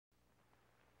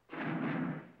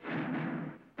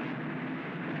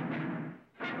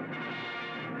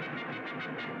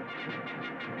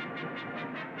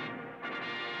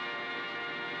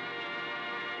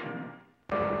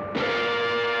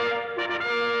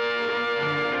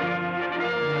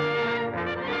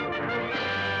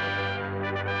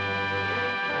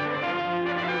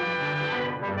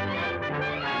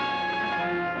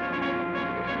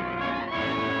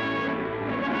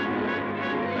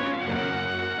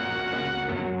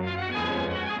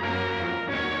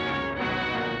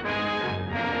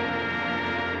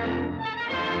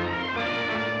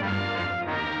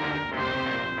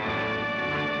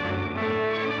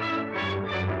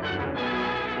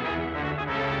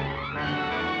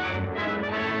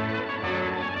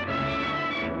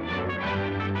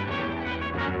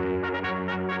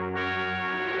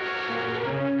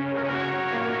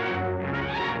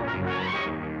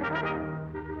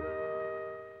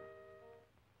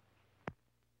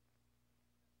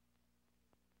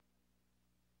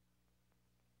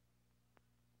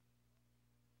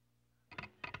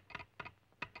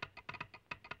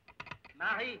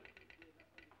Marie,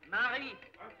 Marie,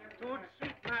 tout de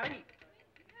suite, Marie.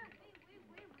 Oui,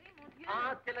 mon Dieu.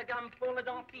 Un télégramme pour le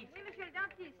dentiste. Oui, monsieur le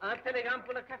dentiste. Un télégramme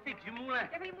pour le café du moulin.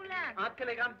 Café Moulin. Un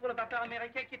télégramme pour le vapeur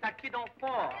américain qui est à quai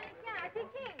d'Enfort. Quelqu'un, à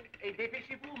Pékin. Et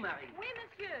dépêchez-vous, Marie. Oui,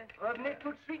 monsieur. Revenez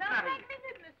tout de suite, Dans Marie. 5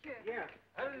 minutes, monsieur. Bien.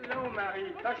 Hello,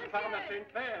 Marie. Oui, Tâche monsieur. pas ramasser une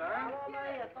paire, hein? Alors,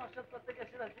 Marie, attention de pas te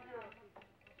gâcher la figure.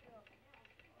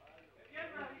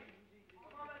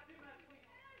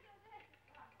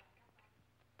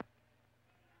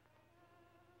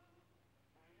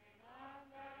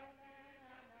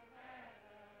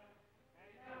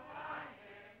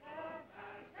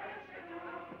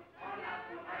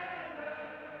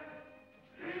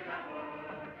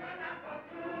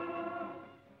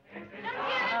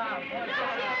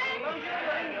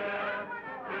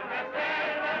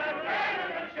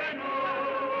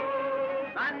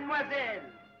 Mademoiselle,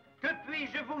 que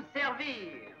puis-je vous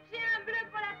servir? J'ai un bleu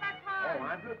pour la patronne. Oh,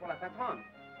 un bleu pour la patronne.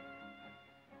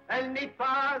 Elle n'est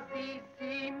pas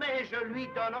ici, mais je lui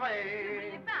donnerai.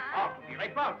 N'oubliez pas, hein? Oh, vous direz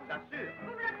pas, je vous assure.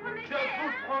 Vous me le promettez, Je vous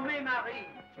hein? promets, Marie.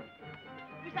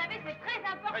 Vous savez, c'est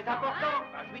très important. Très important. Hein?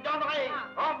 Ben, je lui donnerai.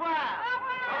 Ah. Au revoir. Au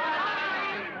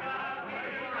revoir.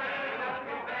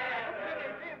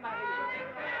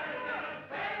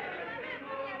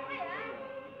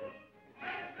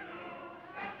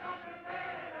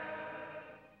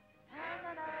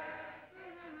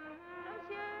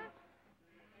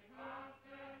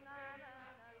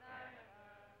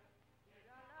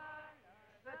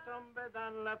 C'est tombé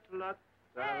dans la flotte.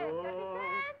 Capitaine?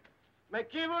 Mais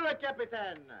qui vous, le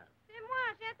capitaine? C'est moi,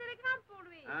 j'ai un télégramme pour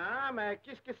lui. Ah, mais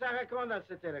qu'est-ce que ça raconte dans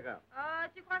ce télégramme? Oh,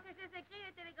 tu crois que je les écris,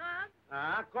 les télégrammes?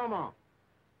 Ah, comment?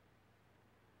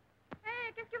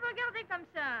 Hé, qu'est-ce que vous regardez comme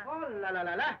ça? Oh là là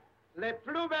là là! Les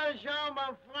plus belles jambes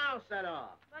en France,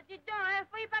 alors! Bah, dites donc, hein,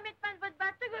 faut y pas mettre fin de votre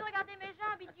bateau que vous regardez mes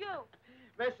jambes, idiot.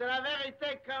 Mais c'est la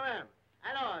vérité quand même.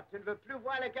 Alors, tu ne veux plus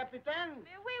voir le capitaine?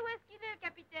 Mais oui, où est-ce qu'il est, le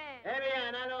capitaine? Eh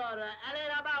bien, alors, allez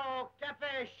là-bas au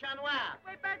café Chat Noir. Vous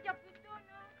pouvez pas le dire plus tôt,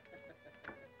 non?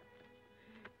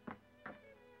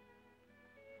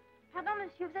 Pardon,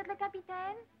 monsieur, vous êtes le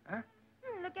capitaine? Hein?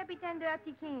 Le capitaine de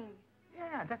Hattie King.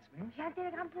 Yeah, that's me. J'ai un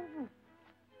télégramme pour vous.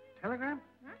 Telegram?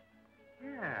 Huh?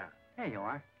 Yeah. Here you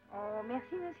are. Oh,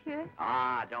 merci, monsieur.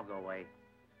 Ah, don't go away.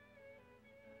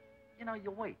 You know,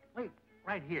 you wait. Wait.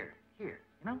 Right here. Here.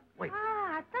 You know? Wait.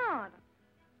 Ah, attendre.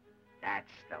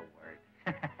 That's the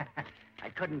word. I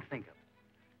couldn't think of it.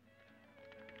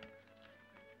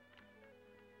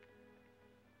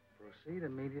 Proceed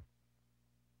immediately.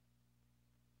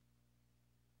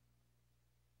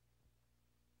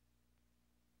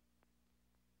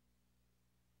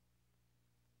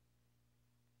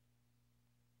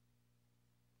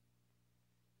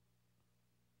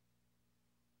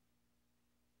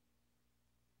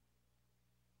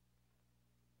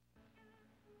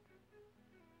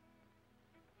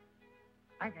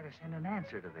 I gotta send an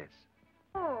answer to this.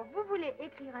 Oh, vous voulez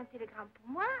écrire un télégramme pour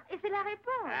moi et c'est la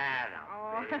réponse. Ah, no,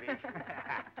 Oh. baby.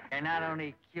 You're not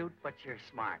only cute, but you're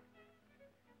smart.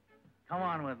 Come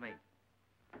on with me.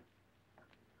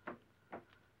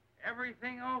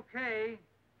 Everything okay?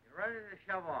 You're ready to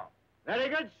shove off. Very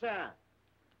good, sir.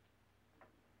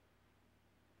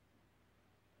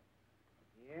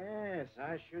 Yes,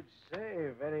 I should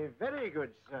say, very, very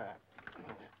good, sir.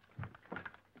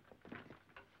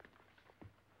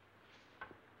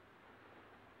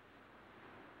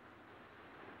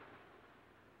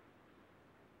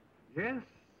 Yes,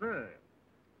 sir.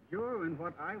 You're in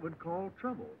what I would call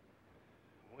trouble.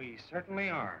 We certainly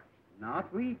are.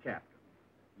 Not we, Captain.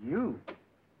 You.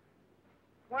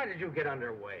 Why did you get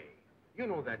underway? You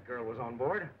know that girl was on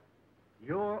board.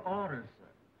 Your orders,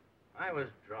 sir. I was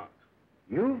drunk.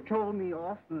 You've told me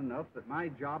often enough that my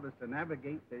job is to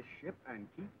navigate this ship and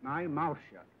keep my mouth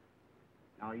shut.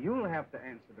 Now, you'll have to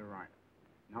answer to Ryner,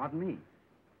 not me.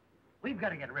 We've got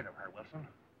to get rid of her, Wilson.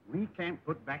 We can't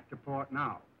put back to port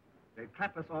now. They'd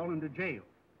clap us all into jail.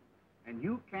 And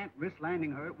you can't risk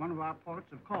landing her at one of our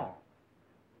ports of call.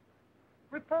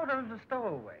 Report her as a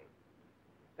stowaway.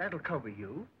 That'll cover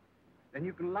you. Then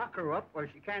you can lock her up where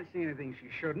she can't see anything she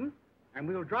shouldn't, and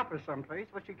we'll drop her someplace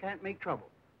where she can't make trouble.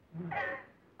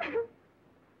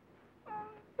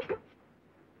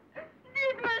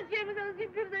 Dites, monsieur, vous en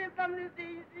supplie, vous n'allez pas me laisser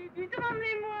ici. Dites,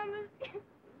 emmenez-moi, monsieur.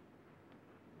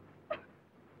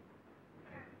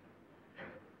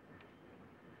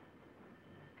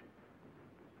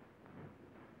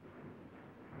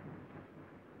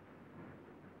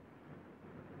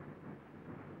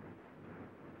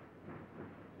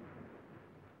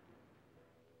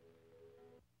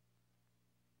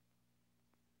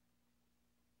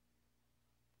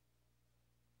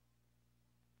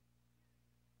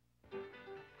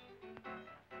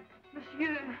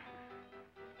 Monsieur.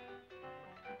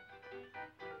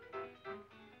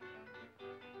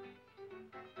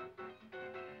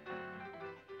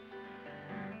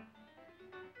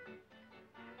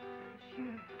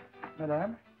 Monsieur.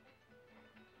 Madame?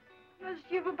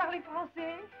 Monsieur, vous parlez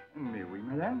français? Mais oui,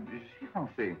 madame, je suis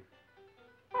français.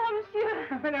 Oh,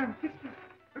 monsieur. Madame, qu'est-ce que...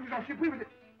 Je vous en supplie,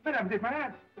 Madame, vous êtes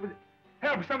malade.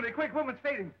 Help, somebody, quick, woman's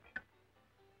fading.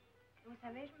 Vous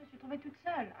savez, je me suis trouvée toute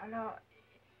seule. Alors,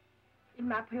 il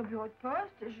m'a pris au bureau de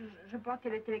poste, je portais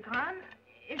le télégramme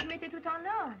et je mettais tout en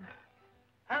ordre.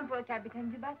 Un pour le capitaine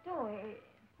du bateau et...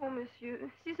 Oh, monsieur,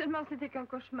 si seulement c'était qu'un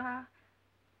cauchemar.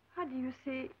 How do you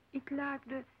say it like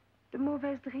the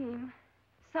mauvais dream?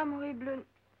 Some horrible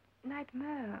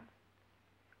nightmare.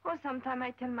 Oh, sometimes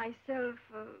I tell myself,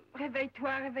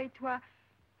 réveille-toi, réveille-toi.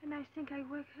 And I think I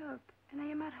wake up and I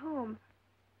am at home.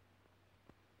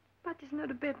 But it's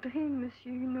not a bad dream,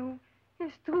 monsieur, you know.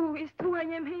 It's true, I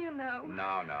am here now.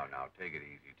 No, take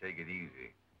it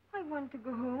easy. I want to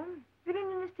go home. You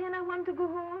don't understand, I want to go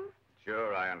home.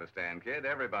 Sure, I understand, kid.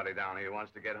 Everybody down here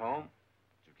wants to get home.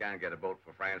 But you can't get a boat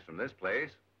for France from this place.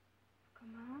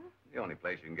 Comment? The only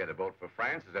place you can get a boat for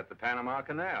France is at the Panama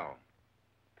Canal.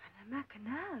 Panama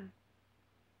Canal?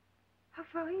 How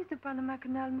far is the Panama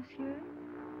Canal, monsieur?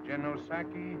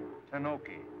 Genosaki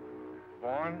Tenoki,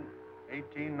 born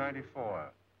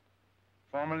 1894.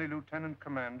 Formerly Lieutenant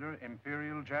Commander,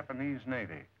 Imperial Japanese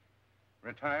Navy.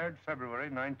 Retired February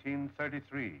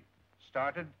 1933.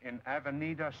 Started in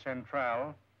Avenida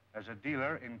Central as a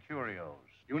dealer in curios.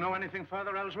 You know anything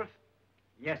further, Ellsworth?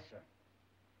 Yes, sir.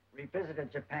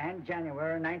 Revisited Japan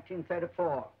January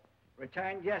 1934.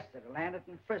 Returned yesterday, landed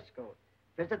in Frisco.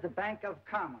 Visited the Bank of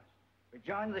Commerce.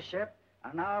 Rejoined the ship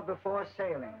an hour before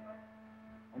sailing.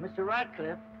 Oh, Mr.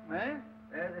 Ratcliff, Eh?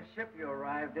 there's the ship you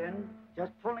arrived in,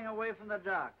 just pulling away from the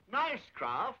dock. Nice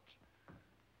craft.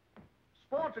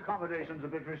 Sports accommodation's a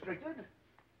bit restricted.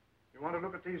 You want to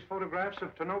look at these photographs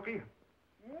of Tenoki?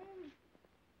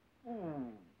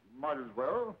 Might as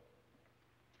well.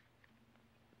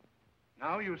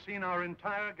 Now you've seen our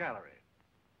entire gallery.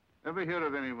 Ever hear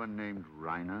of anyone named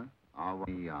Ryner?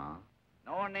 R-Y-E-R?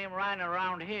 No one named Ryner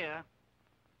around here.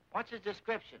 What's his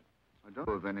description? I don't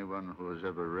know of anyone who has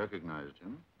ever recognized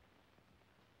him.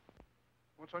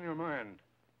 What's on your mind?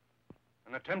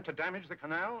 An attempt to damage the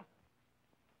canal?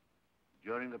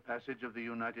 During the passage of the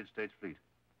United States fleet.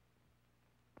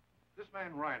 This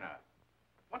man, Ryner,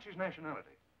 what's his nationality?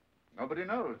 Nobody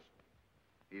knows.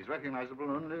 He's recognizable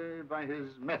only by his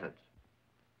methods.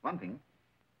 One thing,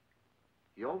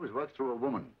 he always works through a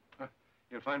woman.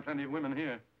 You'll find plenty of women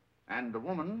here. And the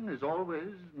woman is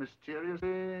always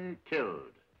mysteriously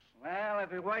killed. Well,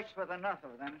 if he works with enough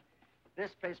of them,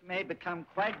 this place may become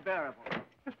quite bearable.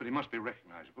 Yes, but he must be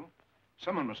recognizable.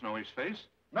 Someone must know his face.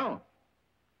 No.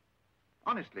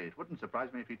 Honestly, it wouldn't surprise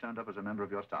me if he turned up as a member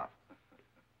of your staff.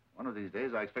 One of these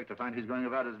days, I expect to find he's going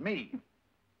about as me.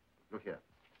 Look here.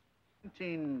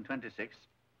 1926,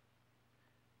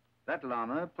 that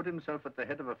llama put himself at the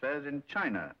head of affairs in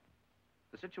China.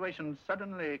 The situation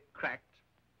suddenly cracked,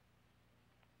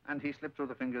 and he slipped through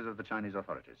the fingers of the Chinese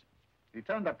authorities. He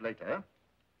turned up later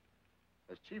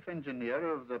as chief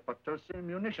engineer of the Potosi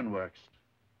munition works.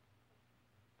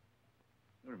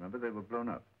 You remember, they were blown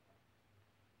up.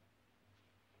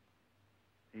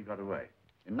 He got away.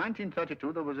 In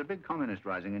 1932, there was a big communist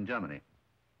rising in Germany.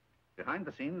 Behind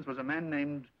the scenes was a man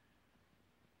named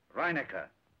Ryner.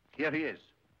 Here he is.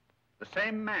 The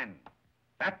same man.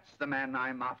 That's the man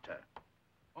I'm after.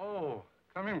 Oh,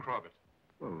 come in, Crawbett.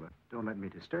 Well, don't let me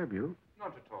disturb you.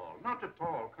 Not at all, not at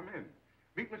all. Come in.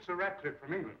 Meet Mr. Ratcliff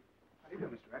from England. How do you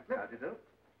do, Mr. Ratcliff? How do you do?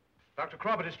 Dr.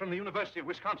 Crawbett is from the University of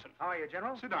Wisconsin. How are you,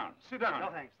 General? Sit down. Sit down. No,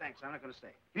 thanks. I'm not going to stay.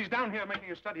 He's down here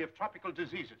making a study of tropical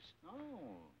diseases.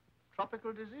 Oh,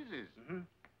 tropical diseases. Mm-hmm. Did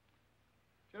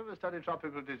you ever study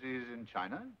tropical disease in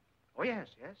China? Oh, yes.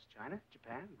 China,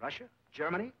 Japan, Russia,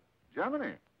 Germany.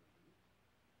 Germany?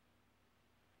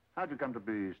 How'd you come to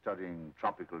be studying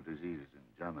tropical diseases in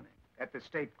Germany? At the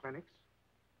state clinics.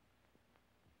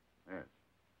 Yes.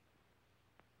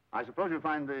 I suppose you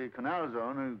find the Canal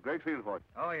Zone a great field for you.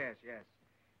 Oh, yes.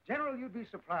 General, you'd be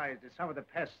surprised at some of the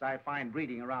pests I find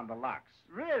breeding around the locks.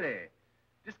 Really?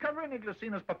 Discovering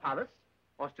Iglocinus papalis?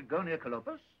 Ostegonia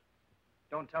colopus?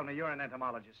 Don't tell me you're an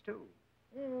entomologist, too.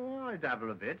 Oh, I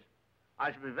dabble a bit.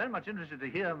 I should be very much interested to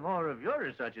hear more of your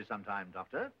researches sometime,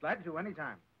 Doctor. Glad to,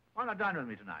 anytime. Why not dine with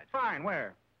me tonight? Fine,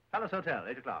 where? Palace Hotel,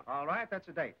 8 o'clock. All right, that's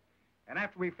a date. And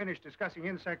after we finish discussing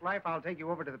insect life, I'll take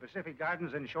you over to the Pacific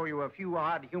Gardens and show you a few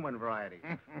odd human varieties.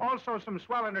 Also, some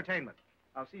swell entertainment.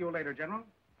 I'll see you later, General.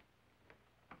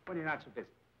 When you're not so busy.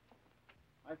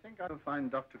 I think I'll find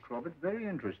Dr. Crawbett very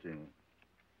interesting.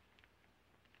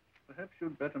 Perhaps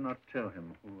you'd better not tell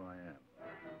him who I am.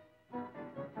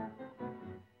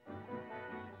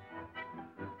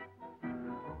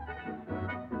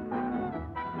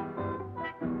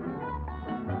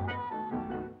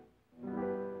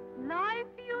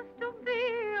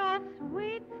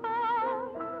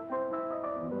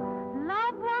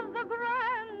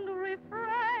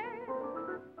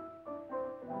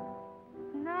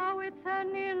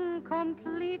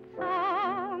 Complete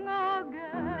song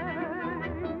again.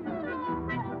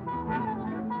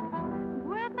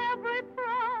 With every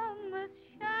promise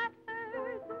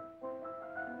shattered,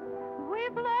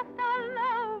 we've lost our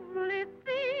lovely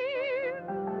theme,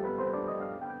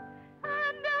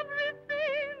 and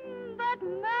everything that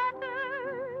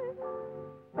matters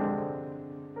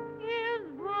is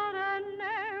but an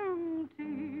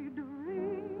empty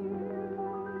dream.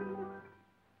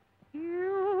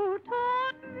 You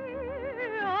taught me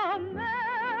a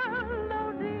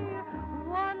melody,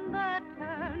 one that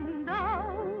turned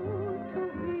out to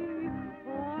be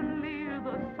only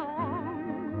the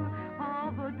song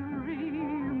of a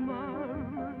dreamer.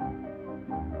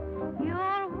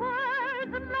 Your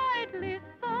words lightly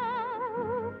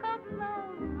spoke of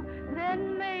love, then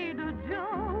made a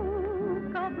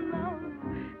joke of love,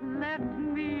 left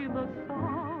me the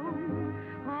song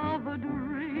of a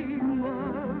dreamer.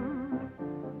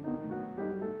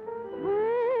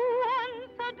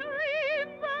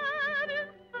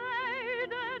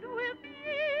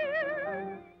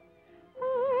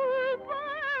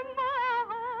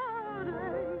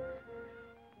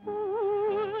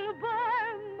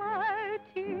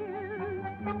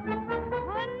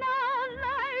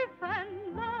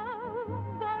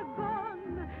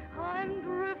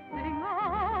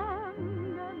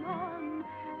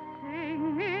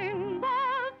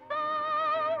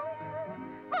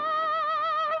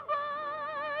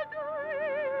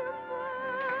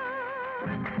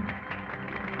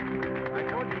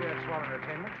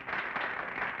 Entertainment.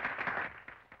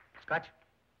 Scotch?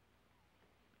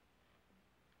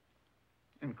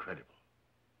 Incredible.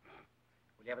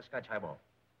 Will you have a Scotch highball?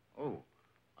 Oh,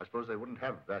 I suppose they wouldn't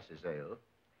have Vass's ale.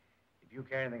 If you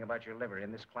care anything about your liver,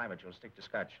 in this climate, you'll stick to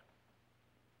Scotch.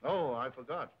 Oh, I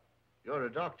forgot. You're a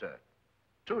doctor.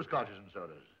 2 Scotches and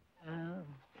sodas.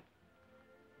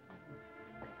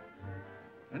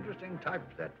 Interesting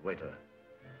type, that waiter.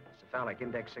 Cephalic,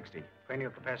 index 60.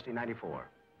 Cranial capacity 94.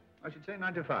 I should say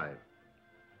 95.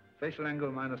 Facial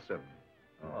angle -7.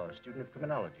 Oh, a student of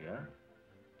criminology, huh?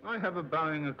 I have a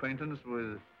bowing acquaintance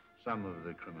with some of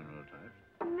the criminal types.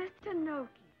 Mr.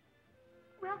 Tenoki,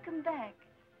 welcome back.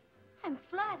 I'm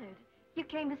flattered. You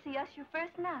came to see us your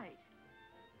first night.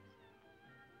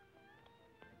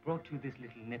 I brought you this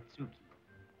little Netsuki.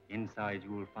 Inside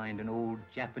you will find an old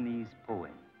Japanese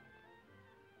poem.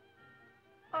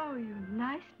 Oh, you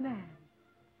nice man.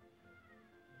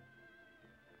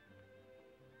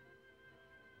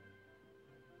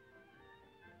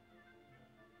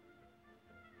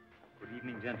 Good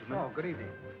evening, gentlemen. Oh, good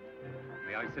evening.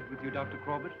 May I sit with you, Dr.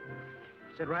 Crawbett?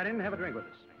 Sit right in and have a drink with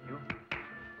us. Thank you.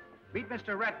 Meet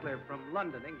Mr. Ratcliff from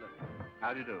London, England.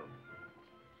 How do you do?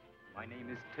 My name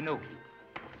is Tenoki.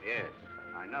 Yes,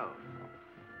 I know.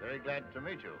 Very glad to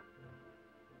meet you.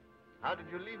 How did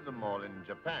you leave them all in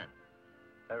Japan?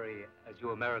 Very, as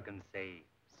you Americans say,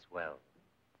 swell.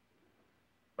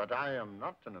 But I am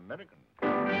not an American.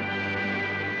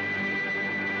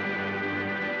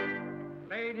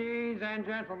 Ladies and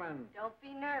gentlemen. Don't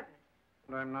be nervous.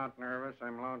 I'm not nervous.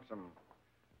 I'm lonesome.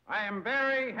 I am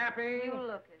very happy. You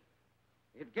look it.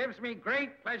 It gives me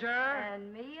great pleasure.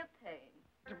 And me a pain.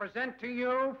 To present to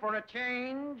you for a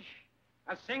change,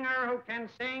 a singer who can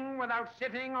sing without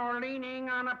sitting or leaning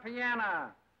on a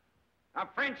piano. A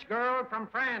French girl from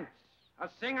France. A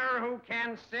singer who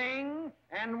can sing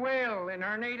and will in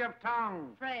her native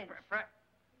tongue. French.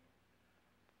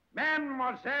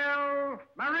 Mademoiselle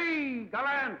Marie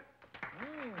Galante.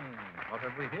 What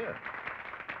have we here?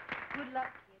 Good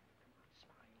luck, kid.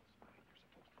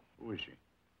 Who is she?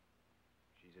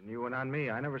 She's a new one on me.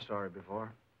 I never saw her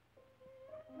before.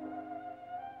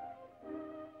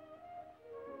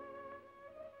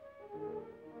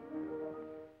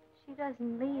 She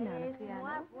doesn't lean on a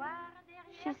piano.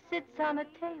 She sits on a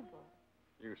table.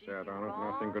 You sat on it.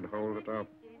 Nothing could hold it up.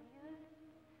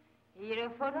 Il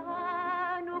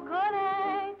faudra nous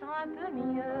connaître un peu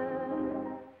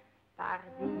mieux.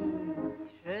 Pardi,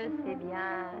 je sais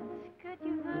bien ce que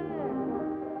tu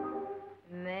veux.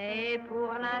 Mais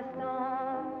pour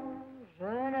l'instant, je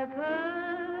ne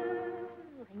peux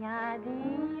rien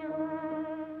dire.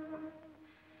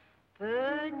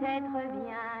 Peut-être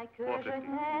bien que je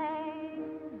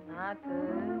t'aime un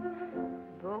peu,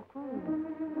 beaucoup,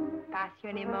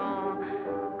 passionnément,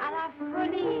 à la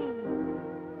folie.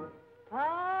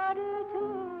 Pas du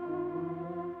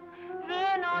tout. Je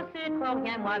n'en sais trop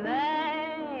rien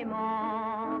moi-même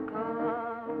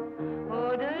encore.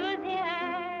 Au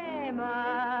deuxième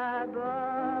abord,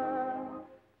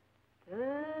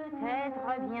 peut-être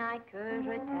bien que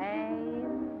je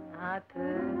t'aime un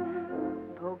peu,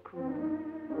 beaucoup,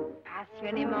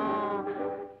 passionnément,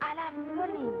 à la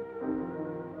folie.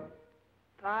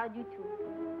 Pas du tout.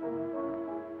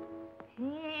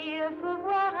 Il faut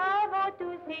voir avant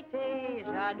tout si t'es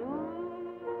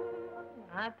jaloux.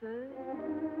 Un peu,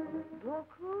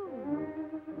 beaucoup,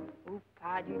 ou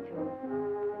pas du tout.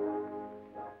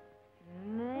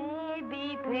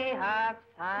 Maybe, perhaps,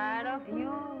 I love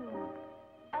you.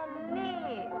 A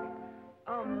little,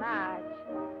 or much,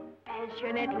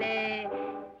 passionately,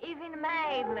 even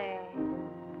madly.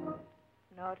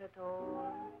 Not at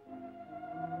all.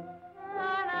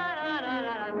 Na, na, na, na,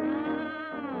 na, na.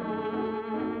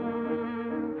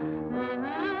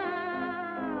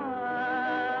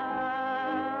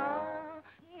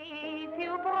 If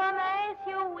you promise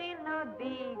you will not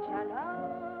be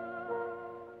jealous,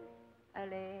 a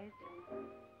little,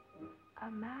 a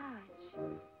much,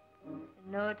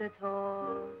 not at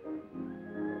all.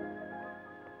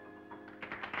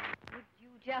 Would you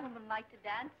gentlemen like to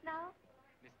dance now?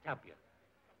 Miss Tapia,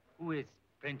 who is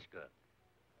French girl?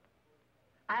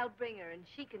 I'll bring her and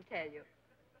she can tell you.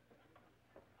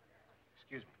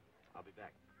 Excuse me. I'll be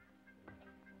back.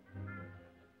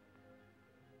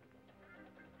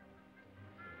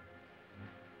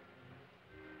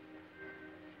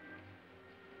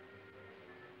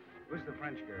 Who's the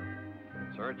French girl?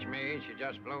 Search me. She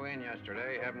just flew in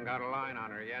yesterday. Haven't got a line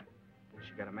on her yet.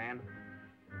 She got a man?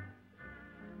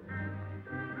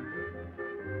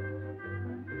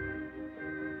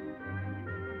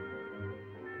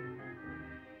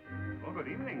 Oh, good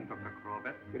evening, Dr.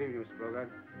 Crawbett. Good evening, Mr. Bogard.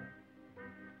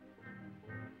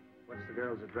 What's the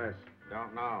girl's address?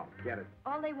 Don't know. Get it.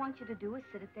 All they want you to do is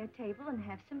sit at their table and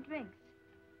have some drinks.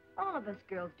 All of us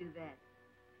girls do that.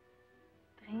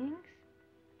 Drinks?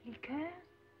 Liqueur?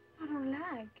 I don't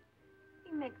like.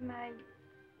 You make my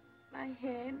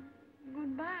head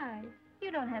goodbye.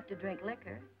 You don't have to drink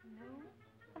liquor. No?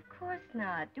 Of course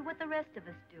not. Do what the rest of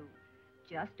us do.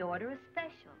 Just order a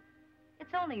special.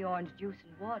 It's only orange juice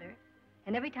and water.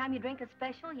 And every time you drink a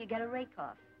special, you get a rake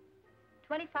off.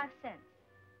 25 cents.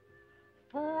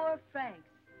 4 francs.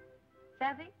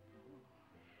 Savvy?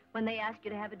 When they ask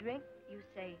you to have a drink, you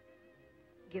say,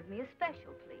 give me a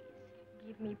special, please.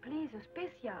 Give me, please, a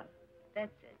special.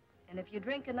 That's it. And if you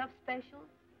drink enough specials,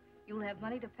 you'll have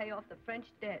money to pay off the French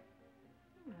debt.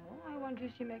 No, I want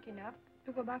just to make enough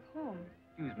to go back home.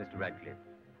 Excuse, Mr. Ratcliff.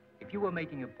 If you were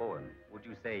making a poem, would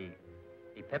you say,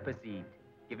 a pepper seed,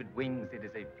 give it wings, it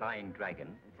is a flying dragon?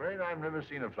 I'm afraid I've never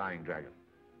seen a flying dragon.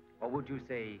 Or would you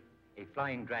say, a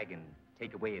flying dragon,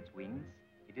 take away its wings,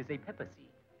 it is a pepper seed?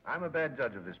 I'm a bad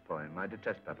judge of this poem. I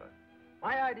detest pepper.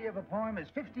 My idea of a poem is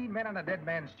 15 men on a dead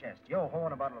man's chest. Yo-ho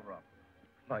and a bottle of rum.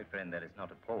 My friend, that is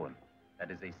not a poem. That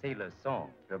is a sailor's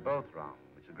song. They're both wrong.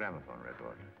 It's a gramophone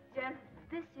record. Jen,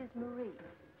 this is Marie.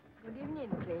 Good evening,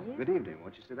 please. Good evening.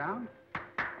 Won't you sit down?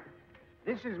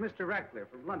 This is Mr. Ratcliff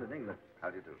from London, England.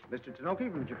 How do you do? Mr. Tenoki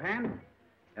from Japan.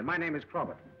 And my name is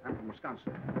Crawbett. I'm from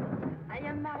Wisconsin. I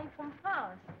am Marie from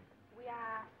France. We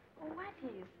are, what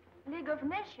is, League of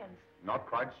Nations. Not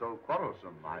quite so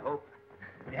quarrelsome, I hope.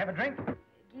 You have a drink?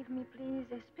 Give me, please,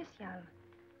 a special.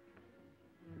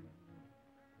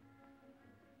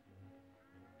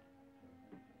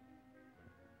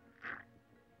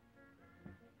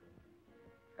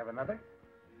 Have another?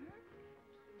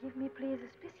 Give me, please,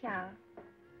 a special.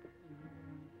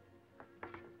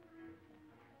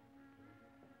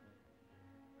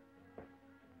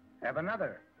 Have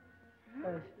another.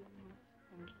 If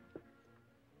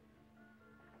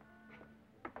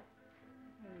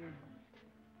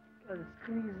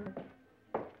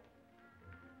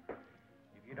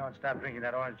you don't stop drinking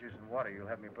that orange juice and water, you'll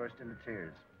have me burst into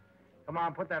tears. Come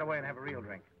on, put that away and have a real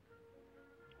drink.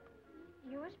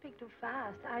 You speak too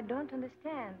fast. I don't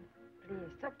understand.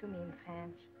 Please, talk to me in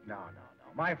French. No.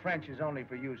 My French is only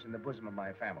for use in the bosom of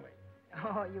my family.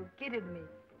 Oh, you kidded me.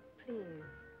 Please,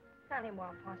 parlez-moi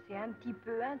en français un petit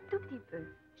peu, un tout petit peu.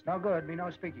 It's no good, me no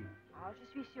speaking. Oh, je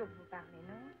suis sûre que vous parlez,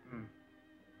 non?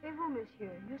 Et vous,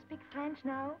 monsieur, you speak French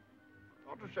now?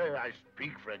 Not to say I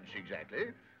speak French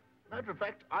exactly. Matter of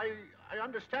fact, I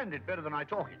understand it better than I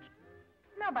talk it.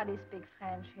 Nobody speaks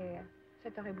French here.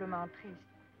 C'est horriblement triste.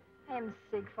 I am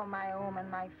sick for my home and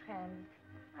my friends.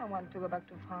 I want to go back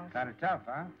to France. Kind of tough,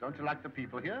 huh? Don't you like the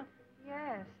people here?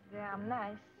 Yes, they are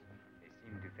nice. They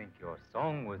seem to think your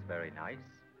song was very nice.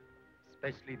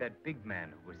 Especially that big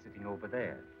man who was sitting over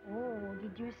there. Oh,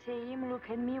 did you see him look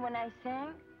at me when I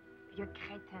sang? Vieux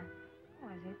crétin. Who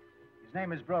was it? His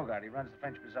name is Bogard. He runs the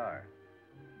French Bazaar.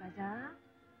 Bazaar?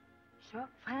 Sure,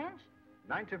 French?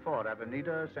 94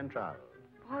 Avenida Central.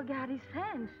 Bogard is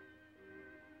French.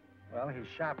 Well, his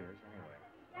shop is, anyway.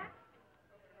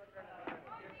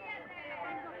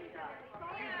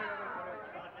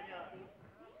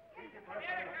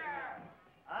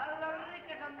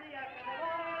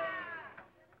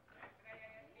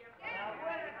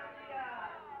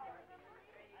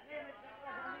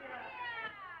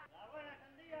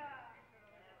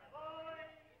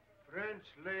 French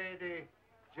lady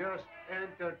just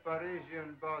entered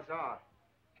Parisian Bazaar.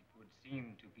 It would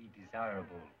seem to be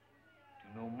desirable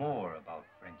to know more about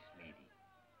French lady.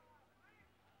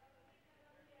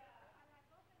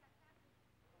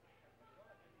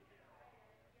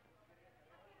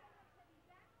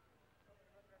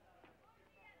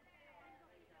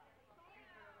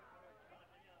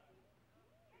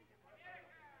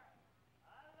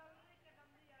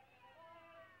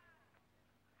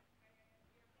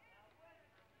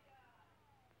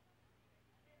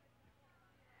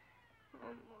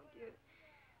 Oh, mon Dieu.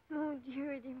 Mon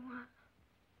Dieu, aidez-moi.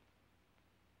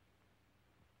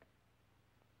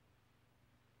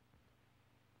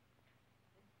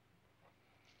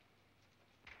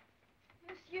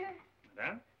 Monsieur,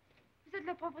 Madame? vous êtes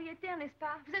le propriétaire, n'est-ce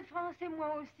pas? Vous êtes français,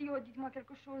 moi aussi. Oh, dites-moi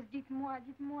quelque chose. Dites-moi.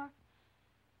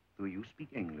 Do you speak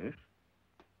English?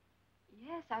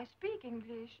 Yes, I speak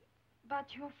English. But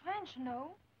you're French,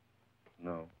 no?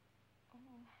 No.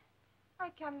 I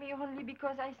come here only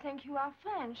because I think you are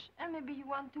French, and maybe you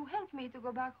want to help me to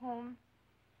go back home.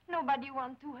 Nobody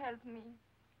wants to help me.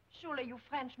 Surely you're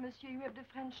French, monsieur. You have the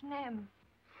French name.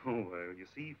 Oh, well, you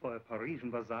see, for a Parisian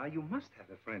bazaar, you must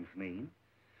have a French name.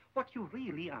 What you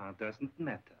really are doesn't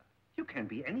matter. You can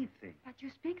be anything. But you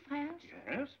speak French?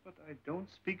 Yes, but I don't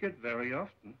speak it very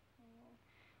often.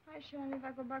 I shall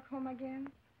never go back home again.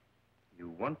 You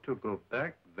want to go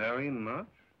back very much?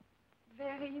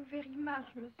 Very, very much,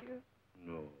 monsieur.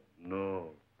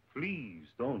 No. Please,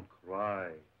 don't cry.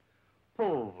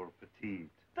 Pauvre petite.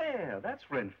 There, that's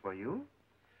French for you.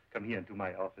 Come here into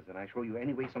my office and I show you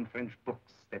anyway some French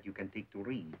books that you can take to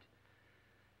read.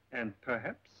 And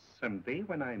perhaps someday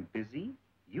when I'm busy,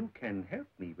 you can help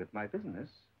me with my business.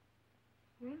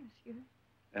 Oui, monsieur.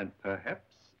 And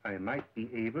perhaps I might be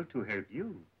able to help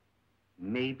you.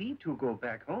 Maybe to go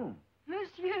back home.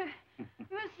 Monsieur!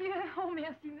 Monsieur! Oh,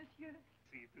 merci, monsieur.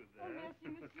 See to that. Oh,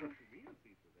 merci, monsieur. We'll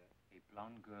see to that. A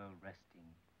blonde girl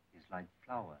resting is like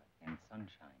flower in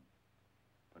sunshine.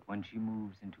 But when she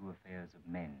moves into affairs of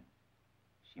men,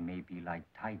 she may be like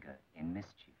tiger in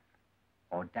mischief,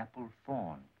 or dappled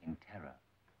fawn in terror.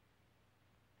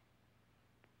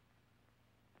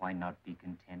 Why not be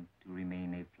content to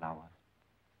remain a flower?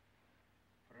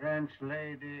 French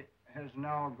lady has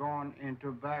now gone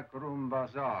into backroom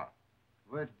bazaar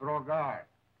with Bogard.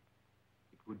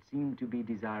 It would seem to be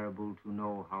desirable to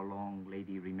know how long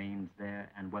lady remains there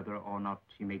and whether or not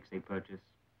she makes a purchase.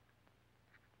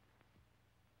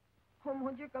 Oh,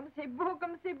 mon Dieu, comme c'est beau,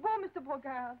 Mr.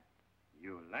 Bogard.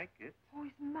 You like it? Oh,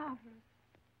 it's marvelous.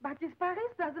 Baptiste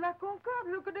Paris, Place de la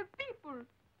Concorde. Look at the people.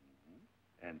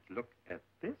 And look at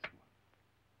this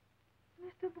one.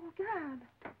 Mr. Bogard.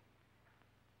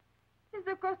 It's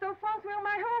the coast of France where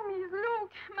my home is.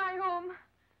 Look, my home.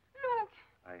 Look.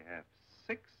 I have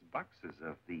 6 boxes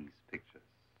of these pictures.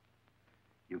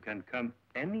 You can come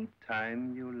any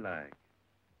time you like.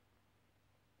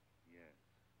 Yes.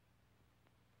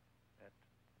 At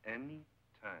any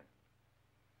time.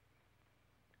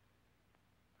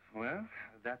 Well,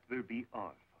 that will be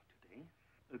all for today.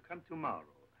 Come tomorrow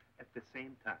at the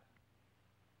same time.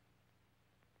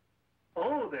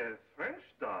 Oh, they're French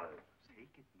dolls.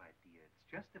 Take it, my dear.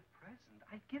 It's just a present.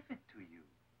 I give it to you.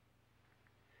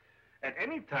 At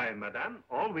any time, madame,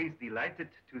 always delighted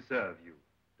to serve you.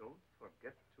 Don't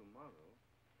forget tomorrow.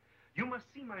 You must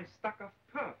see my stock of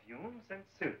perfumes and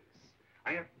silks.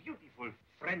 I have beautiful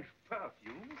French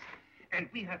perfumes, and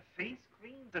we have face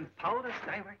creams and powders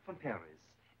direct from Paris.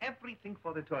 Everything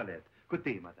for the toilette. Good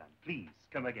day, madame. Please,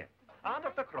 come again. Ah,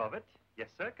 Dr. Crawbett. Yes,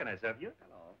 sir. Can I serve you?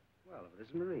 Hello. Well, if it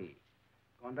isn't Marie.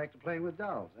 Going back to playing with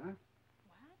dolls, huh? What?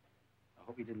 I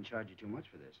hope he didn't charge you too much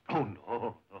for this. Oh,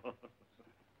 no, no.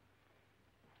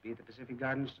 Be at the Pacific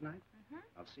Gardens tonight? Mm-hmm.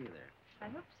 I'll see you there. I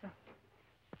hope so.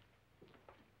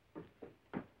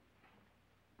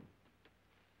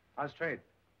 How's trade?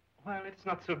 Well, it's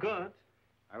not so good.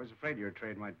 I was afraid your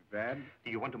trade might be bad.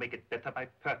 Do you want to make it better by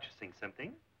purchasing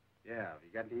something? Yeah. Have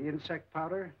you got any insect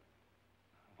powder?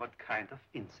 What kind of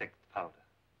insect powder?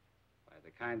 Why,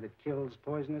 the kind that kills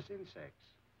poisonous insects.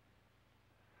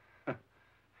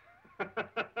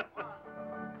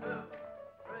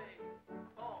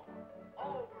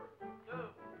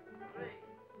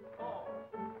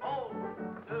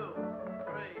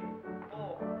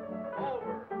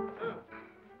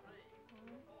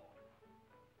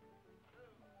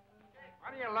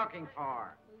 What are you looking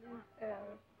for?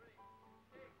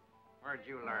 Where'd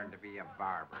you learn to be a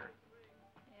barber?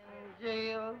 In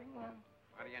jail.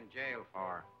 What are you in jail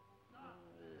for?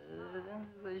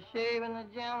 For shaving the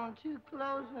gentleman too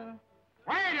close and...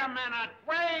 Wait a minute!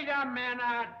 Wait a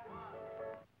minute!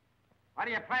 What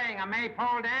are you playing, a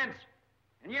maypole dance?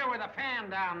 And you with a fan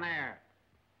down there.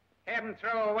 Have them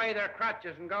throw away their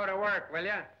crutches and go to work, will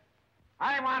you?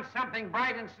 I want something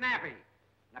bright and snappy.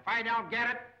 And if I don't get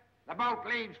it, the boat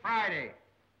leaves Friday.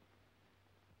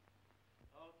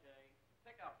 Okay,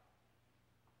 pick up.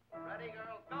 Ready,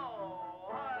 girls, go.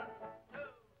 1,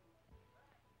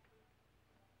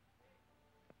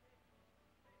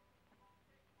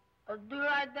 2. Do you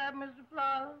like that, Mr.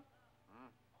 Flowers?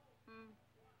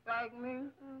 Like me?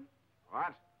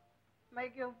 What?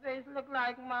 Make your face look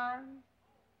like mine?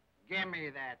 Give me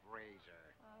that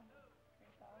razor.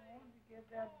 If I want to get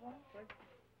that bumper.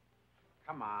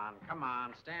 Come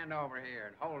on, stand over here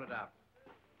and hold it up.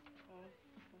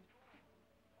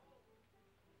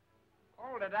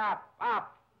 Hold it up.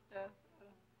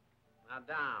 Now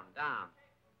down.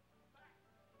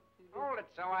 Hold it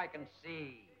so I can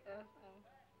see.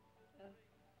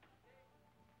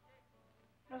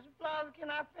 Mr. Flowers, can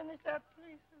I finish that,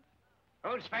 please?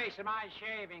 Whose face am I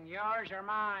shaving, yours or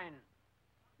mine?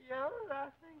 Yours, I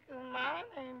think, 'cause mine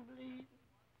ain't bleeding.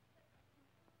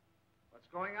 What's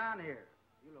going on here?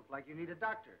 You look like you need a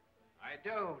doctor. I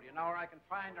do. Do you know where I can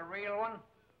find a real one?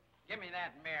 Give me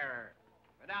that mirror.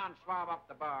 Go down and swab up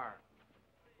the bar.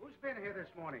 Who's been here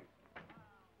this morning?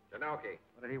 Tenoki.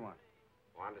 What did he want?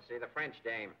 Wanted to see the French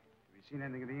dame. Have you seen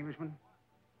anything of the Englishman?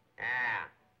 Ah.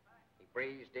 He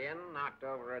breezed in, knocked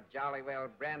over a jolly well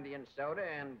brandy and soda,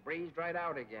 and breezed right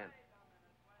out again.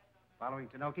 Following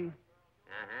Tenoki?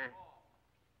 Uh-huh.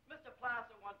 Mr.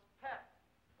 Placer wants pep.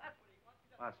 That's what he wants.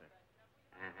 Placer.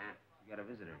 Uh-huh. You got a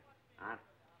visitor. Huh?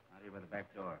 Out here by the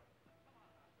back door.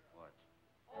 Watch.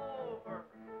 Over.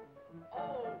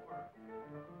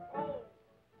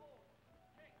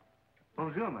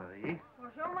 Bonjour, Marie.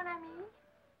 Bonjour, mon ami.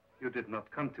 You did not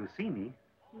come to see me.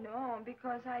 No,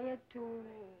 because I had to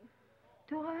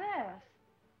rehearse.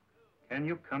 Can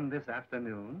you come this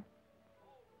afternoon?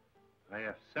 I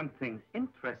have something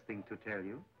interesting to tell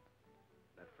you.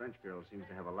 That French girl seems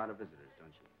to have a lot of visitors,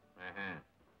 don't she? Uh-huh.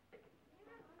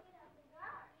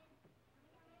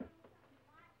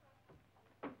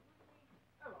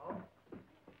 Hello.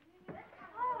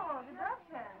 Oh, the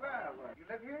doctor. Well, you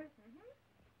live here? Mm-hmm.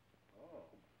 Oh.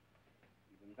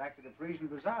 You've been back to the Parisian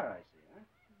Bazaar, I see, huh?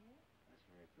 That's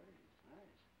very pretty. It's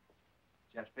nice.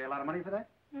 Did you have to pay a lot of money for that?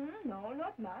 No,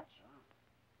 not much. Oh.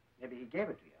 Maybe he gave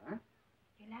it to you, huh?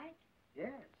 You like?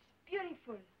 Yes.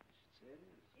 Beautiful. It is.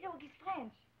 Look, it's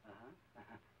French.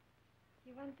 Uh-huh.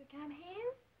 You want to come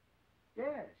here?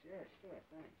 Yes, sure.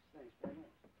 Thanks very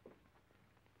much.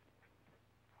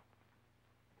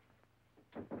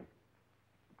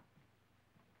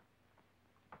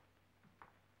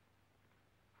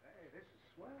 Hey, this is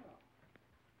swell.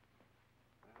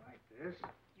 I like this.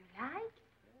 You like?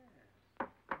 Yes.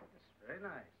 It's very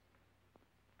nice.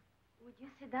 Would you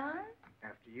sit down?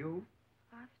 After you?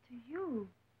 After you.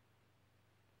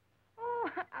 Oh,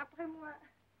 après moi.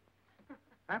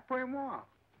 Après moi.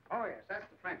 Oh, yes, that's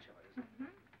the French of it, isn't it?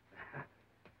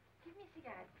 Give me a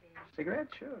cigarette, please. Cigarette?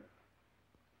 Sure.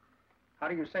 How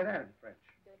do you say that in French?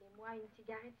 Donnez-moi moi une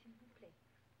cigarette, s'il vous plaît.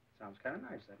 Sounds kind of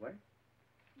nice that way.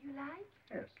 You like?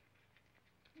 Yes.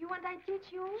 You want I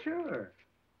teach you? Sure.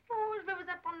 Oh, je vais vous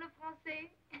apprendre le français.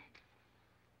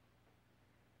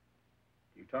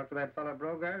 You talk to that fellow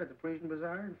Bogard at the Parisian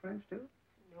Bazaar in French, too?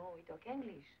 No, we talk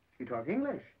English. You talk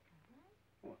English?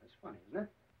 Oh, that's funny, isn't it?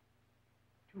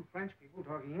 Two French people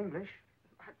talking English.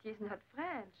 But he's not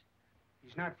French.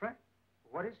 He's not French?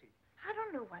 What is he? I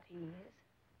don't know what he is.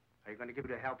 Are you going to give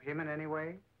it to help him in any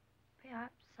way?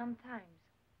 Perhaps sometimes.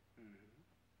 Mm-hmm.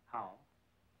 How?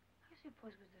 I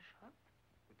suppose with the shop.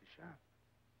 With the shop?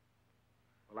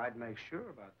 Well, I'd make sure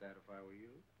about that if I were you.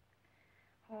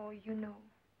 Oh, you know,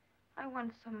 I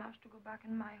want so much to go back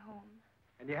in my home.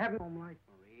 And you have a home like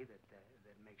Marie that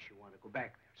makes you want to go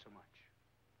back there so much.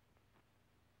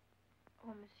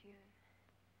 Oh, monsieur,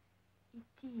 it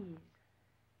is.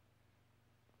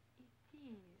 It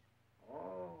is.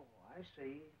 Oh, I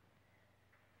see.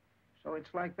 So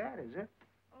it's like that, is it?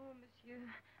 Oh, monsieur,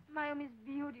 my home is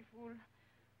beautiful.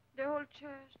 The whole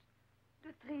church,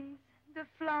 the trees, the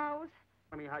flowers.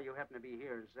 Tell me how you happen to be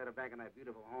here instead of back in that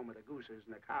beautiful home with the gooses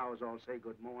and the cows all say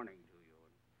good morning to you.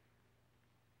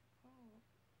 Oh,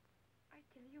 I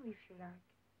tell you if you like.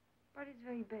 But it's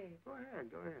very big. Go ahead,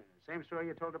 go ahead. Same story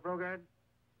you told to Bogard?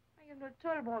 I have not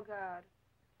told Bogard.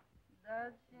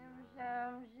 That shim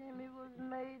shimmy was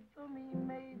made for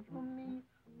me,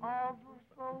 all for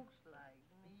folks like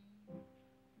me.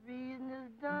 Reading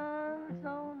is done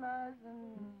so nice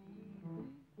and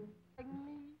easy, like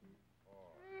me.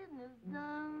 Reading is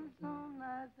done so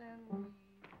nice and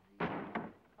easy, 'cause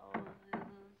it's a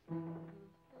single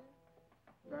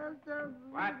step.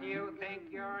 What do you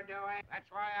think you're doing? That's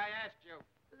why I asked you.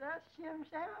 That's shim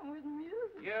sham with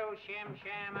music. You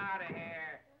shim-sham out of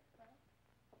here.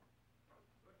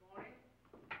 Good morning.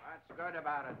 What's good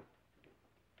about it?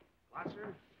 What,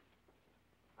 sir?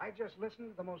 I just listened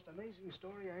to the most amazing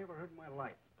story I ever heard in my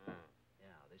life. Hmm.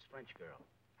 Yeah, this French girl.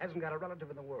 Hasn't got a relative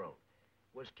in the world.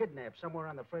 Was kidnapped somewhere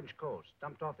on the French coast,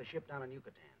 dumped off the ship down in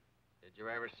Yucatan. Did you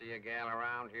ever see a gal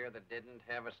around here that didn't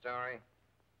have a story?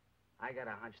 I got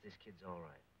a hunch this kid's all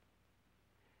right.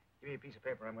 Give me a piece of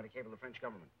paper. I'm going to cable the French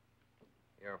government.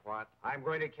 You're what? I'm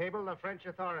going to cable the French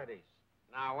authorities.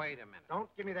 Now, wait a minute. Don't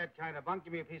give me that kind of bunk.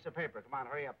 Give me a piece of paper. Come on,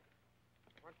 hurry up.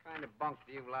 What kind of bunk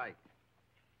do you like?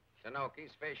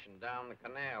 Tenoki's fishing down the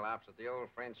canal opposite the old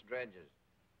French dredges.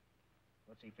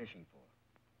 What's he fishing for?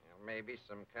 Well, maybe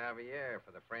some caviar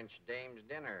for the French dame's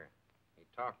dinner. He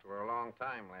talked to her a long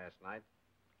time last night.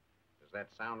 Does that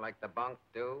sound like the bunk,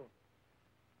 do?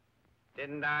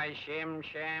 Didn't I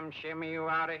shimmy you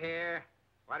out of here?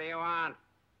 What do you want?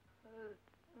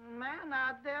 Man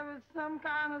out there with some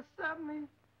kind of something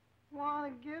he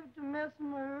want to give to Miss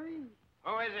Marie.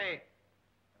 Who is he?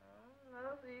 I don't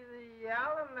know, he's a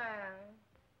yellow man.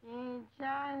 He ain't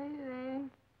Chinese, he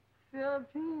ain't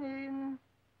Filipino, he ain't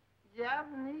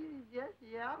Japanese, he's just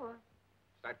yellow.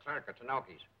 It's that clerk at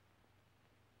Tenoki's.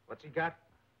 What's he got?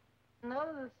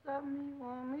 No, there's something he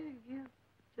want me to give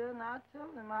to, and I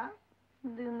told him I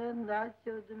can do nothing that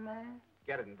your demand.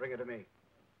 Get it and bring it to me.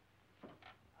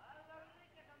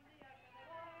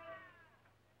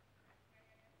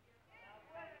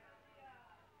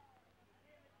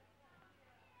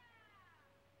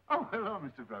 Oh, hello,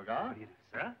 Mr. Bogard. How do you do,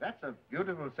 sir? That's a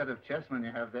beautiful set of chessmen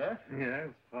you have there. Yeah,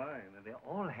 it's fine. And they're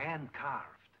all hand-carved.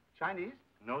 Chinese?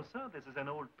 No, sir, this is an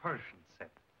old Persian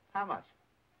set. How much?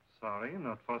 Sorry,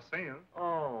 not for sale.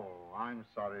 Oh, I'm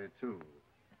sorry, too.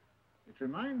 It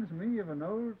reminds me of an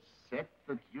old set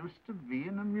that used to be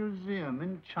in a museum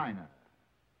in China.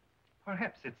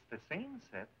 Perhaps it's the same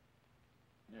set.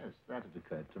 Yes, that had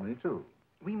occurred to me, too.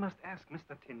 We must ask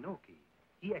Mr. Tenoki.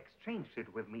 He exchanged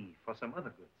it with me for some other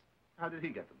goods. How did he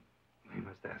get them? We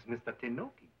must ask Mr.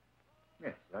 Tenoki.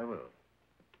 Yes, I will.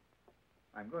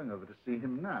 I'm going over to see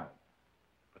him now.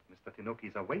 But Mr.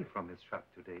 Tenoki's away from his shop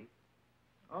today.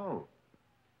 Oh,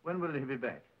 when will he be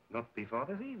back? Not before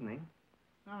this evening.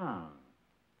 Ah.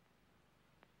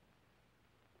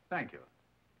 Thank you.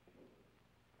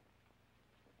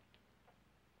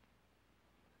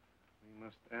 We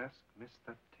must ask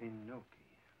Mr. Tenoki.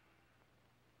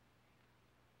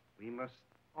 We must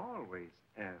always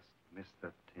ask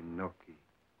Mr. Tenoki.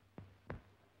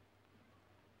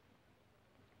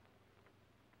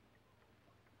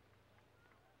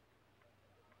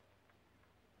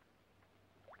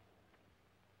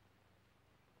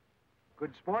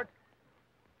 Good sport?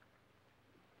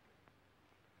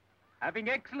 Having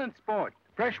excellent sport.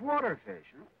 Freshwater fish,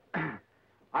 huh?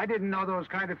 I didn't know those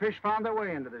kind of fish found their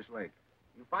way into this lake.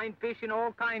 You find fish in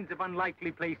all kinds of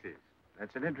unlikely places.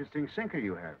 That's an interesting sinker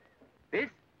you have. This?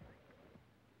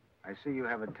 I see you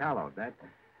have a tallow.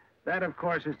 That, of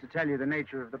course, is to tell you the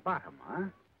nature of the bottom, huh?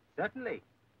 Certainly.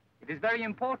 It is very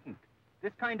important.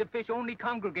 This kind of fish only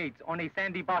congregates on a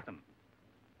sandy bottom.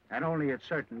 And only at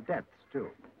certain depths, too.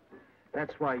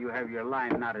 That's why you have your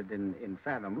line knotted in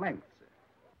fathom lengths.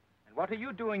 And what are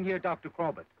you doing here, Dr.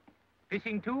 Crawbett?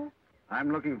 Fishing, too?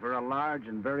 I'm looking for a large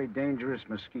and very dangerous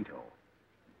mosquito.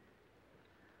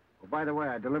 Oh, by the way,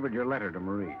 I delivered your letter to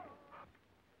Marie.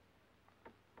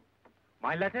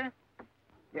 My letter?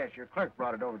 Yes, your clerk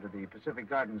brought it over to the Pacific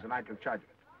Gardens, and I took charge of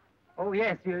it. Oh,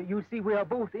 yes. You see, we are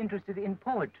both interested in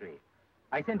poetry.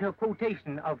 I sent her a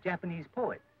quotation of Japanese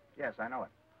poets. Yes, I know it.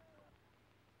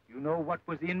 You know what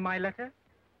was in my letter?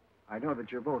 I know that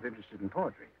you're both interested in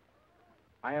poetry.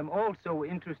 I am also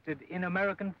interested in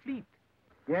American fleet.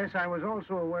 Yes, I was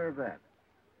also aware of that.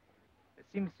 There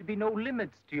seems to be no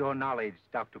limits to your knowledge,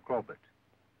 Dr. Crawbett.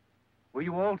 Were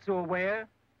you also aware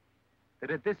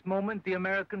that at this moment the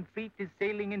American fleet is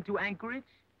sailing into anchorage?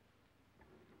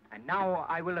 And now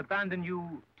I will abandon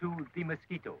you to the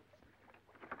mosquitoes.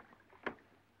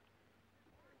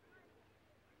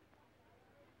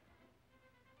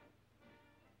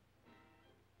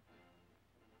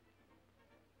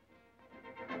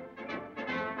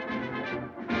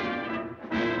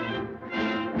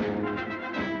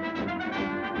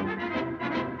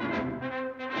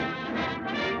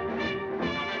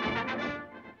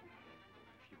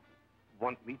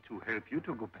 Want me to help you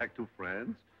to go back to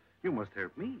France? You must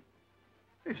help me.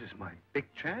 This is my big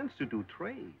chance to do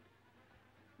trade.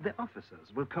 The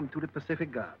officers will come to the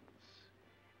Pacific Gardens.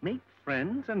 Make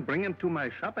friends and bring them to my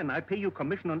shop, and I pay you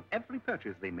commission on every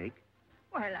purchase they make.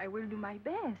 Well, I will do my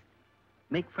best.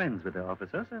 Make friends with the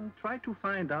officers and try to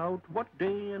find out what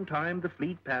day and time the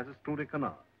fleet passes through the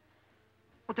canal.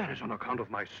 But that is on account of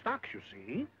my stocks, you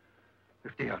see.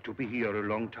 If they are to be here a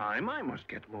long time, I must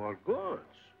get more goods.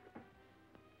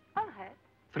 All right.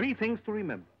 3 things to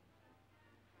remember.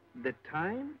 The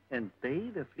time and day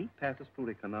the fleet passes through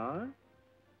the canal,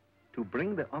 to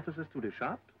bring the officers to the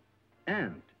shop,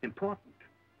 and, important,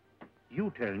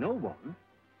 you tell no one.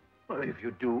 Well, if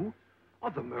you do,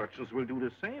 other merchants will do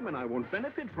the same, and I won't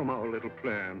benefit from our little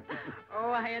plan.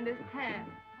 Oh, I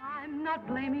understand. I'm not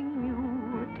blaming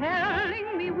you,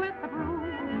 telling me with a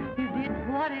broom. You did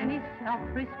what any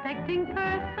self-respecting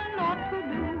person ought to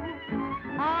do.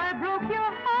 I broke your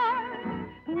heart,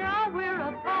 now we're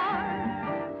apart.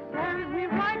 Serves me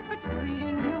right for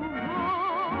treating you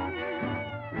wrong.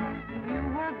 You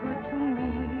were good to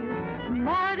me,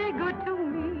 mighty good to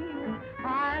me.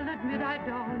 I'll admit I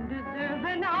don't deserve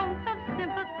an ounce of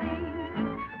sympathy.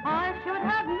 I should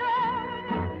have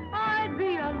known I'd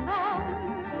be alone.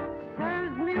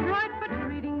 Serves me right for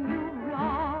treating you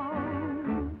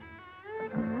wrong.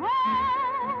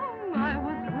 Wrong, I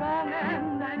was wrong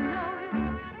and I know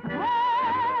it.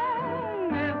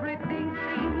 Wrong, everything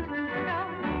seems to tell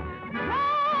me.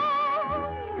 Wrong,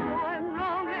 oh, I'm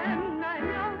wrong and I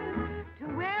know it. To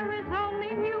err is only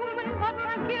human, but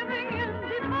forgiving is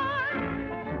divine.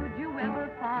 Should you ever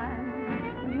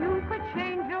find you could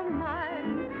change your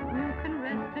mind, you can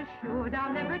rest assured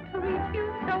I'll never treat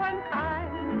you so unkind.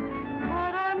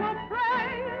 But I'm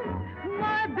afraid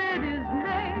my bed is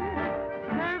made,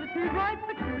 serves me right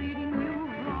for treating you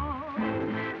wrong.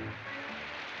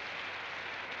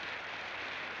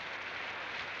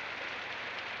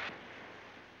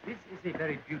 This is a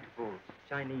very beautiful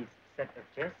Chinese set of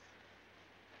chests.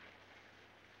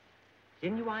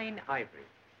 Genuine ivory.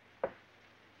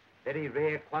 Very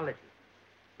rare quality.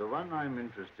 The one I'm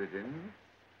interested in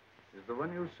is the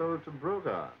one you sold to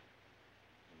Bogard.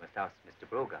 You must ask Mr.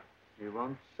 Bogard. He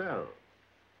won't sell.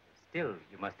 Still,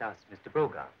 you must ask Mr.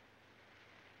 Bogard.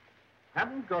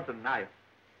 Haven't got a knife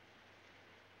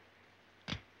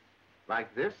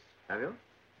like this, have you?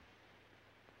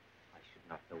 I should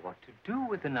not know what to do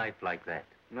with a knife like that.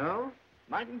 No?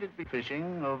 Mightn't it be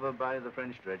fishing over by the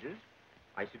French dredges?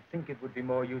 I should think it would be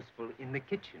more useful in the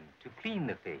kitchen to clean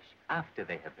the fish after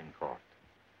they have been caught.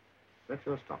 That's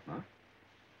your stock mark.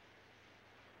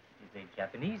 It's a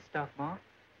Japanese stock mark.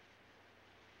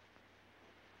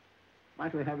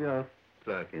 Might we have your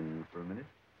clerk in for a minute?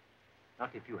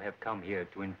 Not if you have come here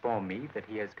to inform me that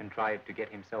he has contrived to get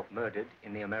himself murdered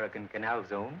in the American Canal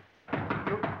Zone.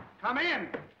 You come in.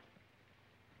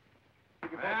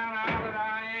 Well, now that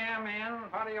I am in,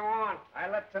 what do you want? I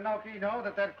let Tenoki know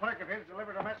that clerk of his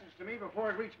delivered a message to me before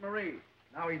it reached Marie.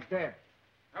 Now he's dead.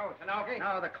 Oh, Tenoki?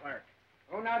 No, the clerk.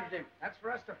 Who nudged him? That's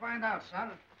for us to find out,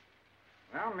 son.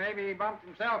 Well, maybe he bumped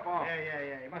himself off.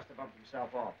 Yeah. He must have bumped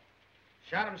himself off.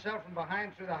 Shot himself from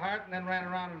behind through the heart and then ran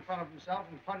around in front of himself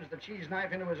and plunged the cheese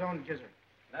knife into his own gizzard.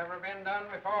 Never been done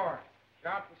before.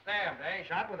 Shot and stabbed, eh?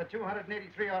 Shot with a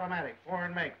 283 automatic,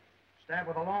 foreign make. Stabbed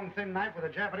with a long, thin knife with a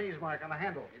Japanese mark on the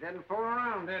handle. He didn't fool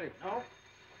around, did he? No.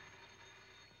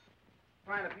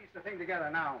 Trying to piece the thing together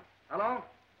now. Hello?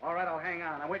 All right, I'll hang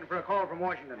on. I'm waiting for a call from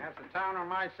Washington. That's the town where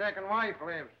my second wife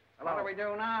lives. Hello? What do we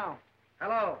do now?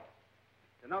 Hello?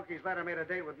 Tenoki's letter made a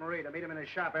date with Marie to meet him in his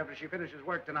shop after she finishes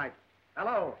work tonight.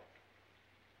 Hello?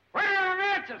 Where are the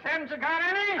matches? Haven't you got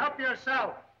any? Help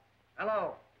yourself.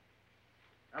 Hello?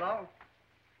 Hello?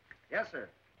 Yes, sir.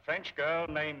 French girl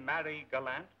named Marie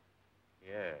Galante?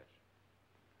 Yes.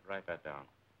 Write that down.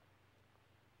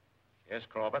 Yes,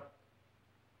 Crawbett.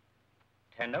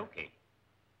 Tenoki.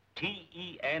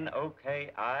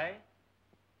 T-E-N-O-K-I?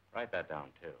 Write that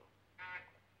down,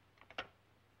 too.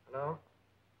 Hello?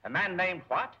 A man named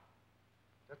what?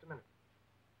 Just a minute.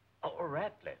 Oh,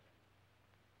 Ratcliff.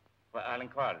 Well, I'll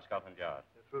inquire at Scotland Yard.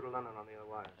 They're through to London on the other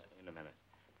wires. In a minute.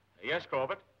 Yes,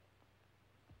 Crawbett?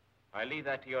 I leave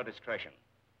that to your discretion.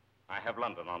 I have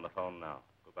London on the phone now.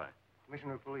 Goodbye.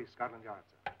 Commissioner of Police, Scotland Yard,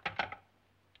 sir.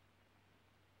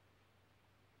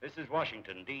 This is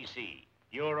Washington, D.C.,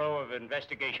 Bureau of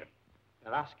Investigation.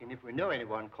 They're asking if we know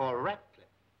anyone called Ratcliff.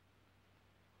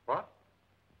 What?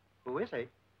 Who is he?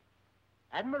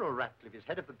 Admiral Ratcliff is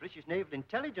head of the British Naval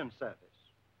Intelligence Service.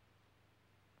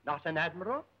 Not an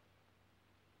admiral?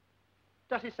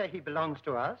 Does he say he belongs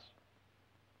to us?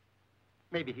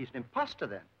 Maybe he's an imposter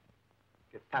then.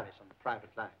 Get Paris on the private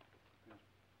line.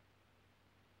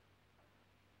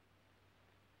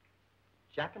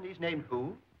 Japanese name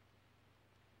who?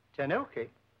 Tenoki?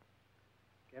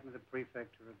 Get me the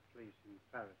prefecture of police in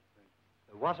Paris, please.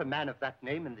 There was a man of that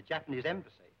name in the Japanese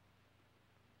embassy.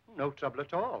 No trouble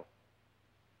at all.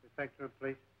 Prefecture of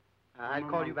police? I'll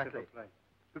call you back later.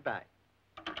 Goodbye.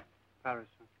 Paris,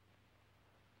 sir.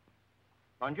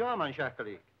 Bonjour, mon cher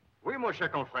collègue. Oui, mon cher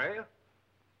confrère.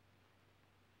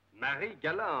 Marie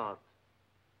Galante.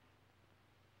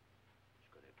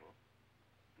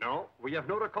 No, we have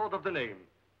no record of the name.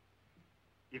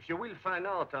 If you will find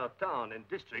out our town and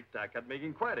district, I can make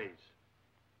inquiries.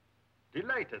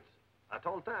 Delighted, at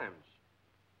all times.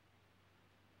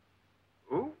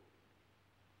 Who?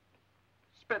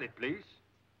 Spell it, please.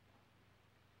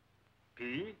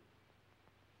 P.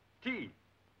 T.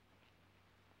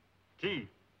 T.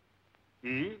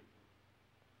 E.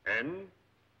 N.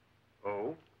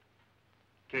 O.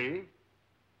 K.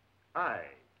 I.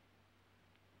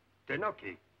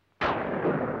 Tenoki.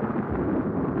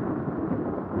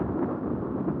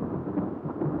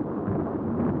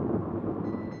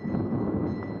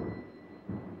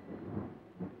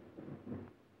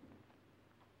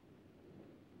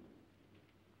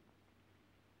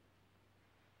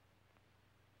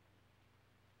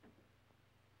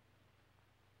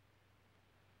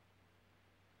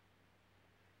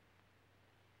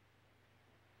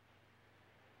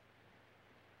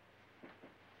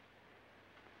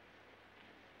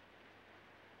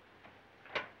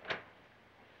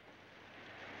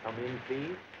 Come in,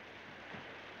 please.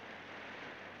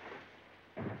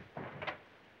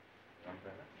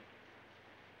 Umbrella.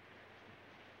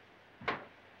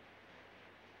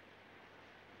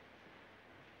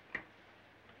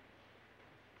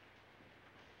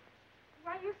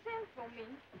 Why you sent for me?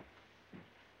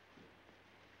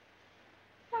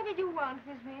 What did you want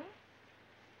with me?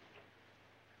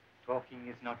 Talking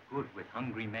is not good with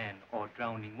hungry men or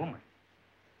drowning women.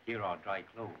 Here are dry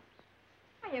clothes.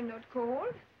 I am not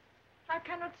cold. I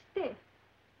cannot stay.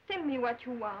 Tell me what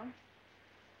you want.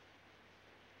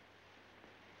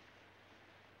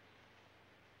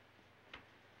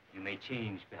 You may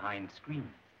change behind screens.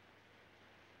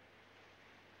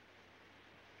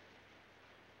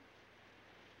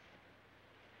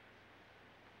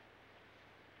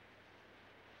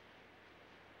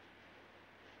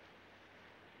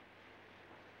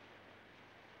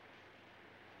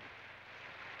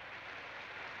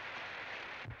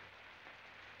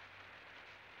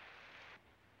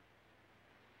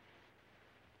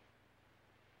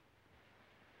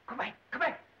 Come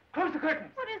back. Close the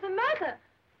curtain. What is the matter?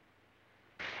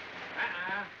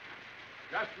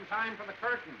 Just in time for the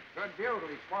curtain. Good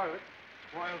bugle, he spoiled it.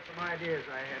 Spoiled some ideas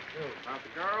I had, too. About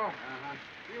the girl? Uh-huh.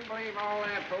 Do you believe all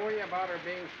that hooey about her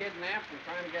being kidnapped and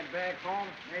trying to get back home?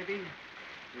 Maybe.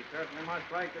 She certainly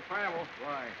must like to travel.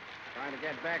 Why? Trying to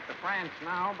get back to France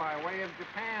now by way of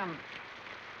Japan.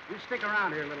 You stick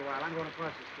around here a little while. I'm going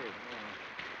across the street.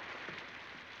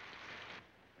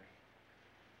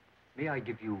 May I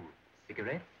give you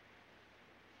cigarettes?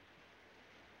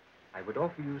 I would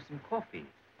offer you some coffee,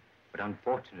 but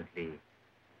unfortunately,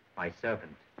 my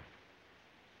servant.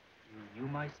 You knew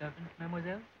my servant,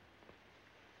 mademoiselle?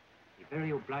 A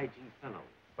very obliging fellow,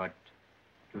 but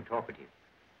too talkative.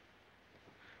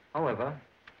 However,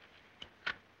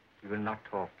 we will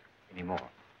not talk anymore.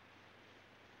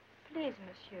 Please,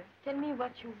 monsieur, tell me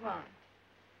what you want.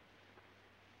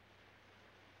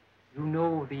 You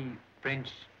know the French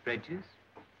dredges?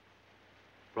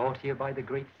 Brought here by the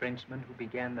great Frenchman who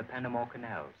began the Panama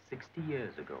Canal 60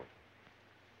 years ago.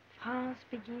 France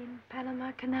began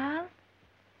Panama Canal?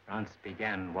 France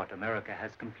began what America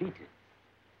has completed.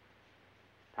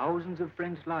 Thousands of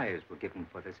French lives were given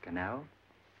for this canal.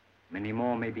 Many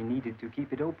more may be needed to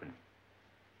keep it open.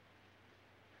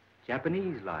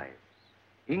 Japanese lives,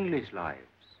 English lives,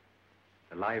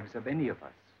 the lives of any of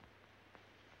us.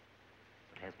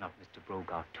 But has not Mr.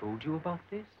 Bogard told you about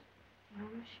this? No,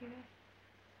 monsieur.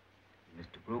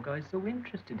 Mr. Bogard is so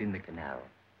interested in the canal.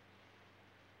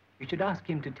 You should ask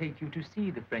him to take you to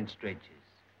see the French dredges.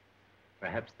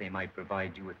 Perhaps they might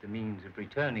provide you with the means of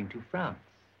returning to France.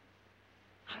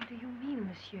 How do you mean,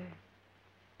 monsieur?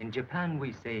 In Japan,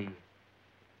 we say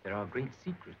there are great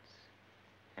secrets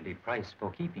and a price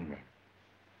for keeping them.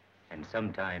 And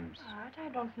sometimes... But I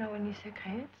don't know any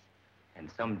secrets. And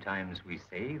sometimes we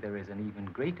say there is an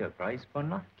even greater price for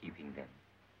not keeping them.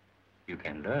 You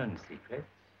can learn secrets.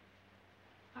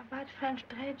 About French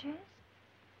dredges?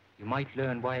 You might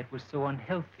learn why it was so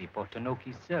unhealthy for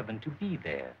Tenoki's servant to be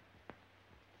there.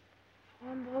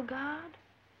 From Bogard?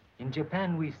 In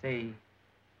Japan, we say,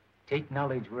 take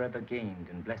knowledge wherever gained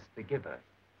and bless the giver.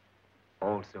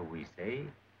 Also, we say,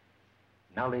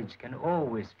 knowledge can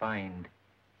always find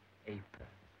a...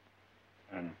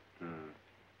 And,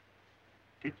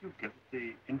 did you get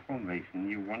the information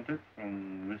you wanted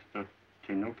from Mr.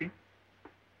 Tenoki?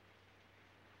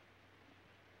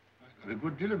 I got a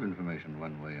good deal of information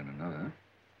one way and another.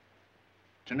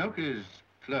 Tenoki's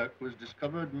clerk was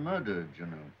discovered murdered, you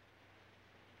know.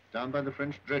 Down by the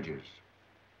French dredges.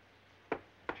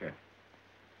 Check.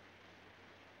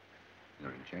 You're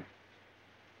in check.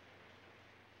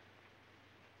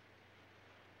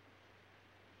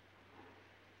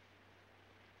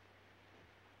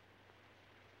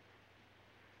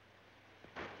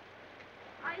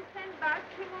 I send back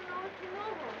kimono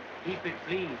tomorrow. Keep it,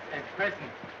 please, at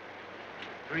present.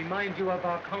 To remind you of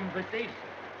our conversation.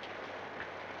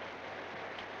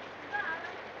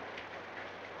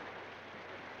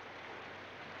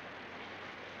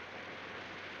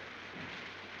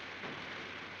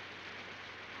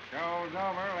 Show's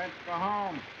over. Let's go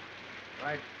home.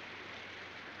 Right.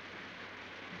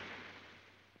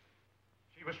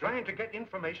 She was trying to get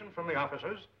information from the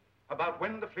officers about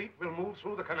when the fleet will move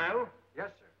through the canal? Yes,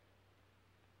 sir.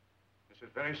 This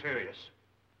is very serious.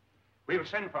 We'll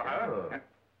send for her. and-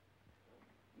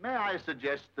 May I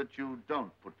suggest that you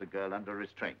don't put the girl under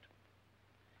restraint?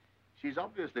 She's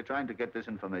obviously trying to get this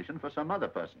information for some other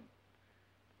person.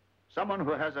 Someone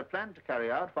who has a plan to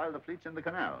carry out while the fleet's in the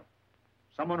canal.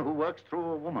 Someone who works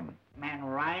through a woman. Man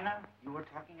Ryner, you were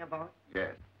talking about?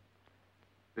 Yes.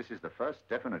 This is the first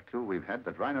definite clue we've had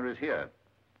that Ryner is here.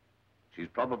 She's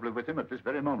probably with him at this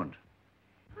very moment.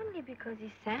 Only because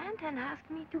he sent and asked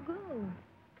me to go.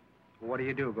 What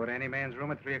do? Go to any man's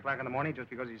room at 3 o'clock in the morning just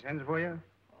because he sends for you?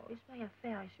 Oh, it's my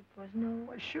affair, I suppose. No.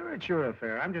 Well, sure, it's your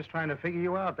affair. I'm just trying to figure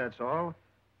you out, that's all.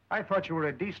 I thought you were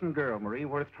a decent girl, Marie,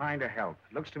 worth trying to help.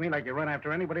 Looks to me like you run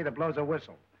after anybody that blows a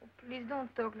whistle. Oh, please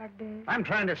don't talk like this. I'm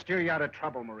trying to steer you out of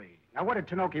trouble, Marie. Now, what did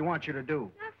Tenoki want you to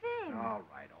do? Nothing. All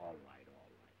right.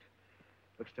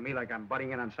 Looks to me like I'm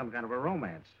butting in on some kind of a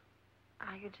romance.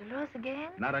 Are you jealous again?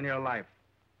 Not on your life.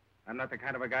 I'm not the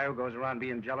kind of a guy who goes around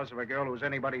being jealous of a girl who's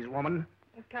anybody's woman.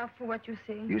 Careful what you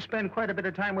say. You spend quite a bit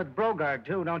of time with Bogard,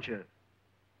 too, don't you?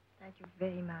 Thank you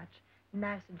very much.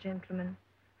 Nice gentleman.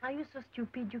 Are you so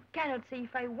stupid you cannot say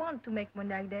if I want to make money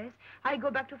like this, I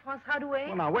go back to France right away?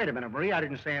 Well, now, wait a minute, Marie. I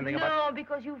didn't say anything about... No,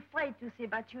 because you're afraid to say,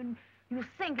 but you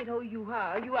think it who you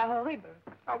are. You are horrible.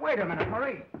 Now, wait a minute,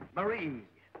 Marie. Marie.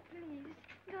 Please,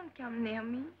 don't come near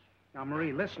me. Now,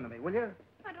 Marie, listen to me, will you?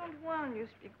 I don't want you to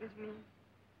speak with me.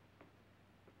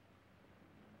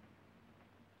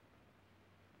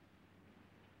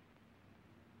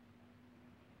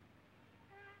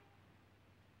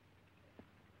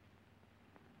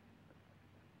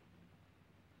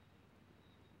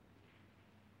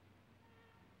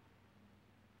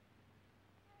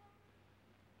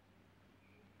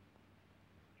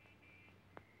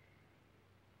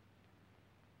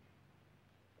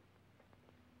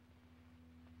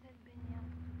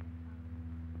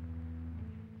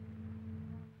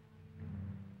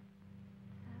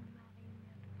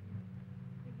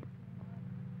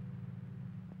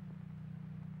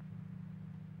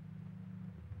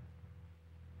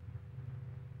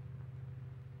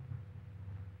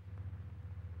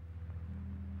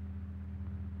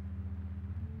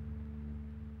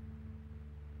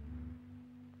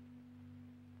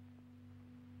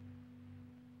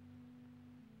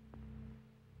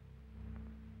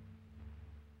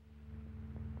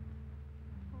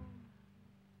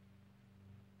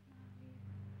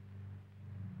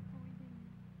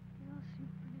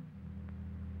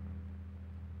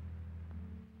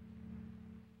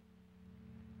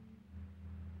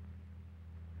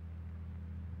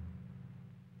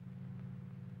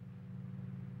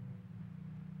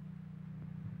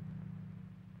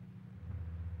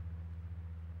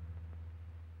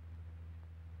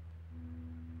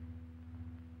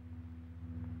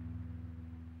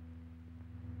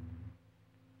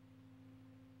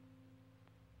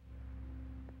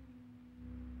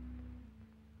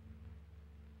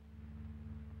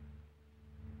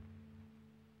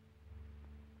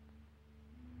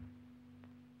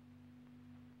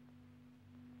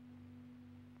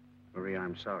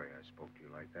 I'm sorry I spoke to you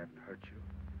like that and hurt you.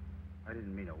 I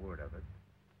didn't mean a word of it.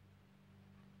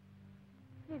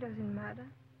 It doesn't matter.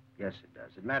 Yes, it does.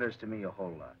 It matters to me a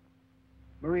whole lot.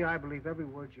 Marie, I believe every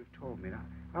word you've told me. Now,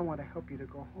 I want to help you to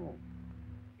go home.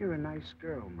 You're a nice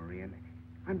girl, Marie, and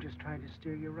I'm just trying to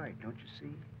steer you right, don't you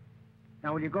see?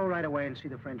 Now, will you go right away and see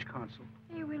the French consul?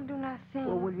 He will do nothing.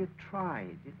 Well, will you try?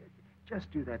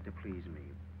 Just do that to please me.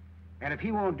 And if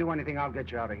he won't do anything, I'll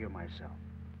get you out of here myself.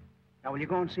 Now, will you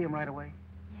go and see him right away?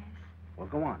 Yes. Well,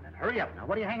 go on then. Hurry up now.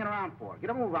 What are you hanging around for?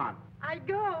 Get a move on. I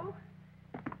go.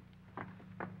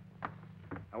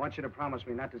 I want you to promise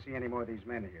me not to see any more of these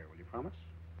men here. Will you promise?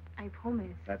 I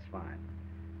promise. That's fine.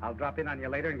 I'll drop in on you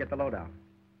later and get the lowdown.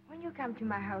 When you come to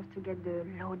my house to get the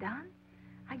lowdown,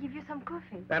 I give you some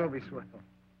coffee. That'll be swell.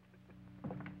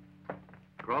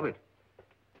 Crawbett,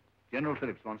 General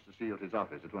Phillips wants to see you at his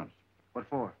office at once. What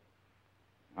for?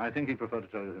 I think he'd prefer to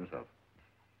tell you himself.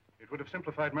 It would have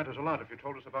simplified matters a lot if you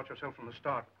told us about yourself from the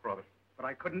start, Crawbett. But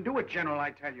I couldn't do it, General,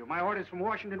 I tell you. My orders from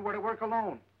Washington were to work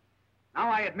alone. Now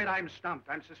I admit I'm stumped.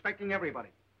 I'm suspecting everybody.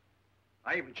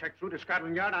 I even checked through to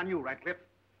Scotland Yard on you, Ratcliff.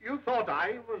 You thought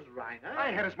I was Ryner?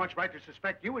 I had as much right to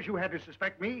suspect you as you had to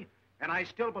suspect me. And I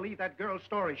still believe that girl's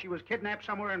story. She was kidnapped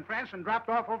somewhere in France and dropped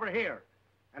off over here.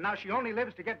 And now she only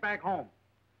lives to get back home.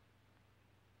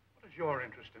 What is your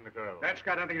interest in the girl? That's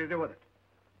got nothing to do with it.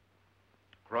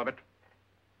 Crawbett,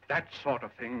 that sort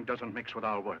of thing doesn't mix with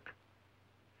our work.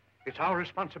 It's our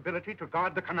responsibility to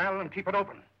guard the canal and keep it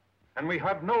open. And we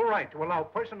have no right to allow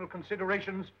personal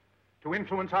considerations to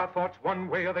influence our thoughts one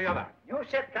way or the other. New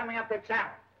ship coming up the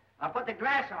channel. I'll put the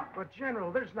glass on. But,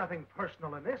 General, there's nothing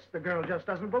personal in this. The girl just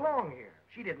doesn't belong here.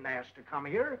 She didn't ask to come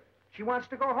here. She wants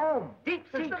to go home. Deep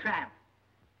sea tramp.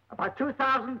 About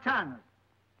 2,000 tons.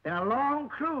 Been a long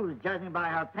cruise, judging by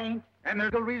her paint. And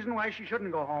there's a reason why she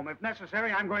shouldn't go home. If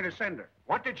necessary, I'm going to send her.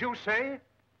 What did you say?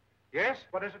 Yes?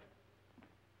 What is it?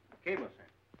 Cable, sir.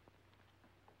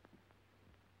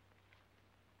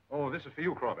 Oh, this is for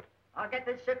you, Crawbett. I'll get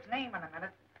this ship's name in a minute.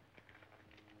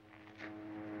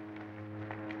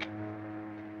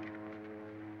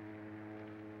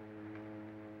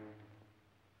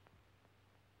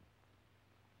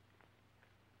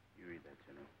 You read that,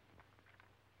 General.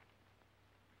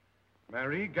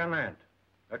 Marie Galante,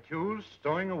 accused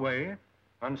stowing away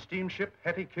on steamship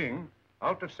Hetty King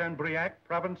out of Saint-Briac,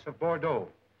 province of Bordeaux.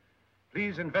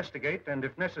 Please investigate and,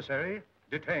 if necessary,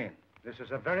 detain. This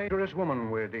is a very dangerous woman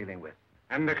we're dealing with.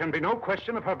 And there can be no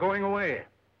question of her going away.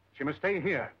 She must stay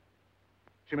here.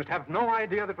 She must have no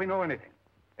idea that we know anything.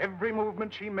 Every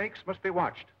movement she makes must be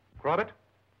watched. Crawbett,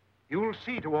 you'll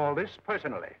see to all this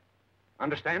personally.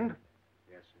 Understand?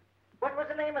 Yes, sir. What was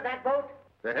the name of that boat?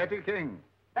 The Hetty King.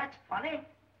 That's funny.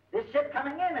 This ship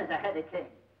coming in is a Hetty King.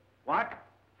 What?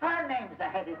 Her name's a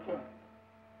Hetty King.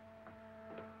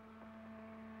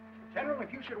 General,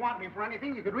 if you should want me for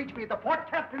anything, you could reach me at the port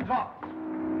captain's office.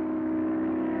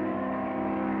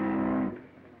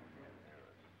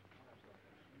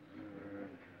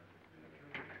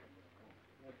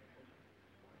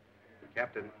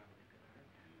 Captain.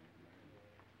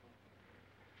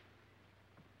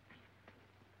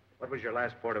 What was your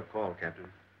last port of call, Captain?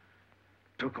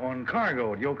 Took on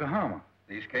cargo at Yokohama.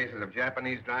 These cases of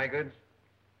Japanese dry goods?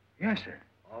 Yes, sir.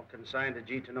 All consigned to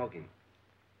G. Tenoki.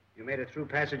 You made a through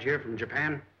passage here from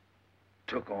Japan?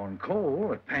 Took on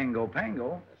coal at Pango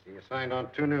Pango. I see you signed on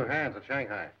 2 new hands at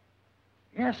Shanghai.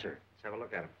 Yes, sir. Let's have a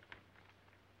look at them.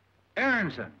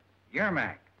 Aronson,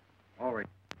 Yermak. All right.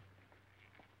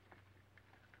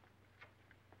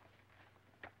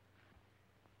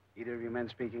 Either of you men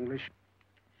speak English?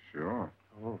 Sure.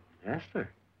 Oh, yes, sir.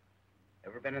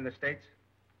 Ever been in the States?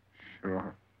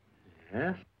 Sure.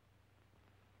 Yes.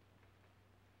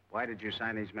 Why did you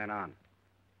sign these men on?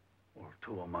 Well,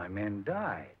 2 of my men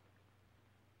died.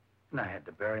 And I had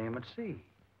to bury them at sea.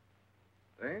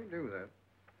 They do that.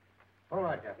 All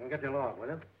right, Captain. Get your log, will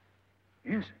you?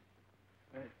 Yes,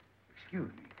 sir. Excuse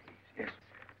me, please. Yes,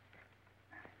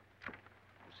 sir.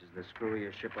 This is the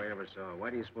screwiest ship I ever saw. Why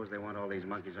do you suppose they want all these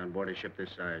monkeys on board a ship this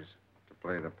size? To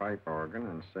play the pipe organ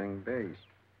and sing bass.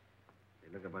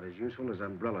 They look about as useful as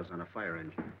umbrellas on a fire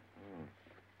engine.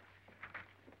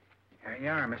 Here you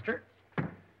are, mister.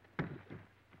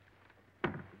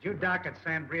 Did you dock at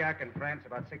Saint-Briac in France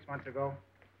about 6 months ago?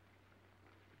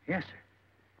 Yes, sir.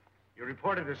 You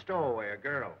reported a stowaway, a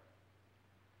girl.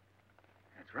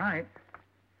 That's right.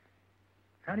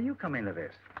 How do you come into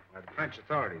this? Well, the French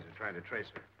authorities are trying to trace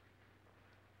her.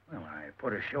 Well, I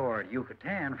put ashore at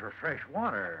Yucatan for fresh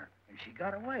water, and she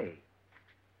got away.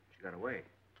 She got away?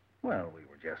 Well, we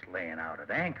were just laying out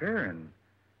at anchor, and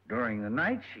during the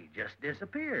night, she just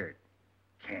disappeared.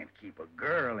 Can't keep a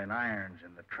girl in irons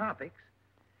in the tropics.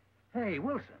 Hey,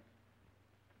 Wilson.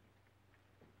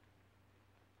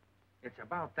 It's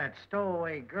about that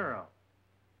stowaway girl.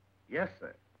 Yes,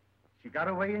 sir. She got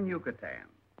away in Yucatan.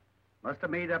 Must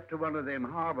have made up to one of them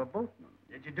harbor boatmen.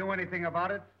 Did you do anything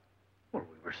about it? Well,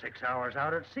 we were 6 hours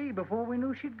out at sea before we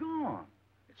knew she'd gone.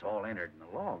 It's all entered in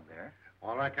the log there.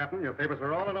 All right, Captain. Your papers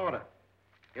are all in order.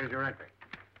 Here's your entry.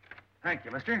 Thank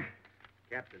you, mister.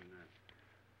 Captain,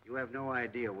 you have no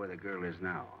idea where the girl is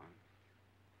now, huh?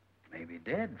 Maybe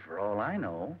dead, for all I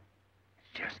know.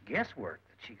 It's just guesswork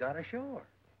that she got ashore.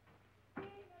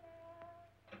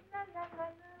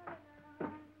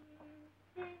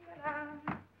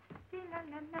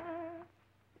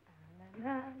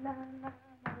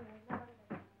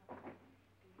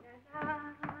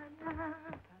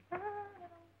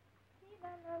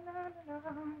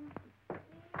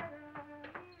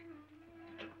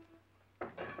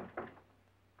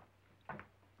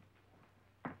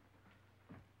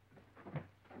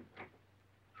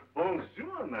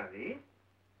 Bonjour, Marie.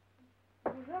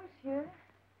 Bonjour, monsieur.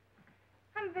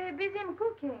 I'm very busy in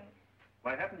cooking.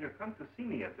 Why haven't you come to see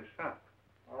me at the shop?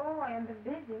 Oh, I am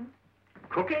very busy.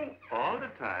 Cooking all the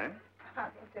time? I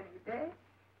don't tell you that.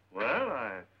 Well,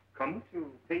 I've come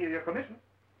to pay you your commission.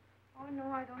 Oh,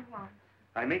 no, I don't want.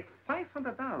 I make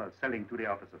 $500 selling to the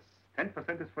officers.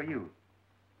 10% is for you.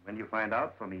 When you find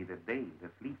out for me the day the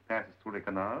fleet passes through the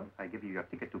canal, I give you your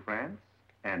ticket to France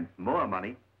and more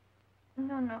money.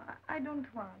 No, I don't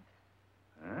want.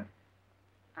 Huh?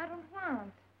 I don't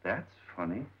want. That's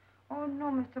funny. Oh, no,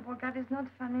 Mr. Bogard, it's not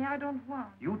funny. I don't want.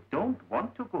 You don't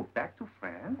want to go back to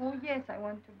France? Oh, yes, I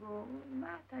want to go.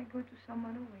 But I go to some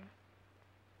other way.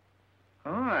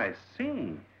 Oh, I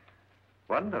see.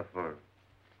 Wonderful.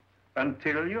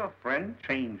 Until your friend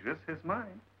changes his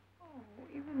mind. Oh,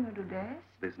 he will not do that.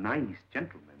 This nice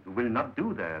gentleman who will not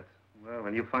do that. Well,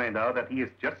 when you find out that he is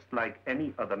just like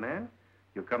any other man,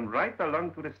 you come right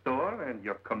along to the store and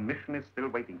your commission is still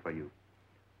waiting for you.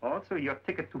 Also, your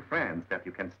ticket to France that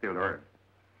you can still earn.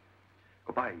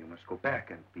 Goodbye, you must go back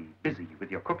and be busy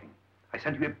with your cooking. I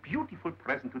sent you a beautiful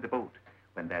present to the boat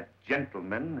when that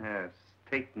gentleman has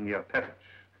taken your passage.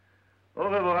 Au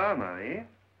revoir, Marie.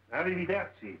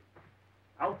 Arrivederci.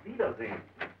 Auf Wiedersehen.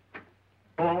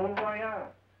 Bon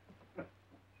voyage.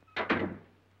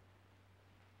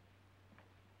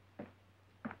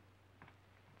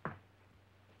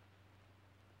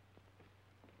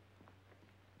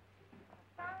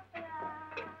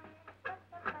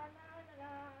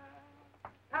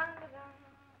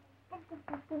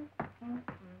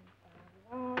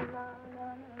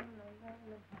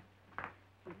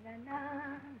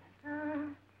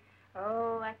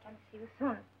 Oh, I can see you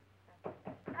soon.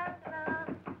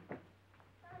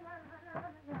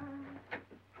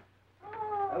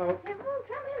 Hello. Hey,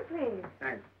 come in, please.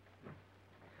 Thanks.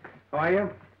 How are you?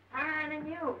 Fine, and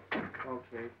you?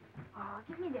 Okay. Oh,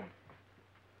 give me that.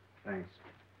 Thanks.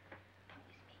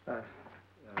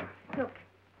 Look,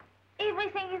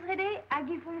 everything is ready. I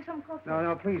give you some coffee.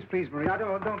 No, please, Marie. Now,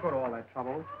 don't go to all that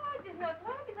trouble. Oh, it is not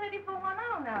wrong. It's ready for 1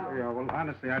 hour now. Yeah, well,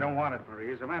 honestly, I don't want it,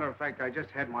 Marie. As a matter of fact, I just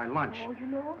had my lunch. Oh, you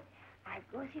know, I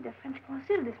go see the French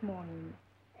consul this morning,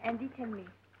 and he tell me,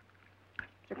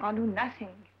 you can't do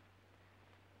nothing.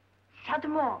 Shut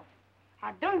them off.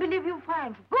 I don't believe you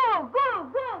French. Go,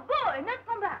 and not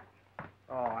come back.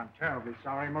 Oh, I'm terribly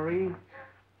sorry, Marie.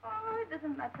 Oh, it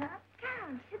doesn't matter.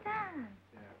 Come, sit down.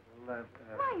 Well,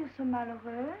 Why are you so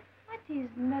malheureux? What is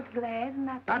not glad,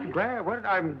 not Not glad? What?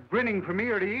 I'm grinning from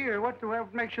ear to ear. What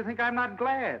makes you think I'm not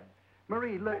glad?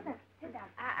 Marie, look. Sit down.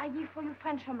 I give for you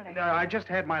French omelette. I just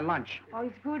had my lunch. Oh,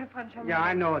 it's good, French omelette. Yeah,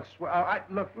 I know it's...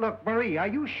 look, Marie, are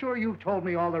you sure you've told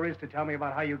me all there is to tell me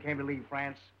about how you came to leave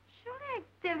France? Surely I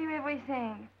tell you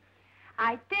everything.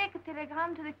 I take a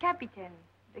telegram to the captain.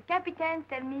 The captain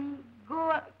tell me,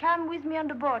 come with me on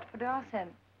the boat for the ocean.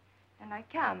 And I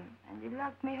come, and he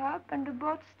locked me up, and the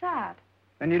boat start.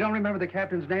 And you don't remember the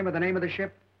captain's name or the name of the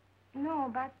ship? No,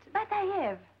 but I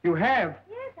have. You have?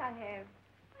 Yes, I have.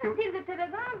 I steal the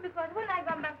telegram because when I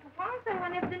come back to France, I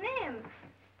won't have the name.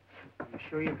 You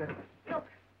sure you got it? Look,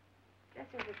 this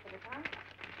is the telegram.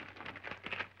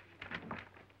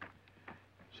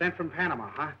 Sent from Panama,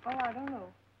 huh? Oh, I don't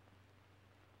know.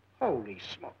 Holy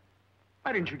smoke.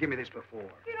 Why didn't you give me this before?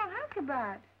 You don't have to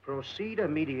buy it. Proceed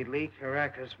immediately,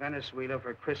 Caracas, Venezuela,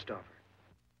 for Christopher.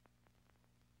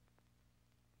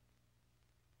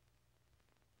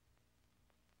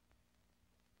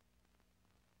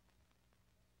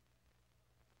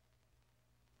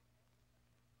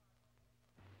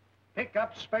 Pick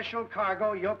up special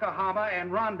cargo, Yokohama,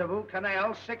 and rendezvous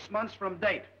canal 6 months from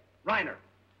date. Ryner.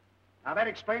 Now, that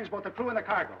explains both the crew and the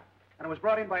cargo. And it was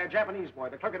brought in by a Japanese boy.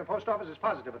 The clerk of the post office is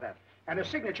positive of that. And the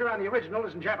signature on the original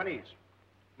is in Japanese.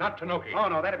 Not Tenoki. Oh,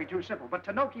 no, that'd be too simple. But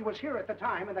Tenoki was here at the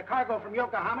time, and the cargo from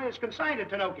Yokohama is consigned to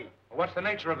Tenoki. What's the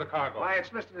nature of the cargo? Why,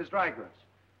 it's listed as dry goods.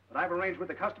 But I've arranged with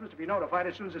the customs to be notified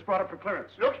as soon as it's brought up for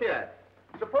clearance. Look here.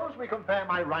 Suppose we compare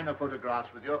my Ryner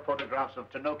photographs with your photographs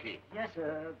of Tenoki. Yes,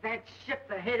 sir. That ship,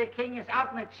 the Haiti King, is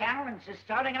out in the channel and she's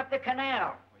starting up the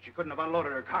canal. Well, she couldn't have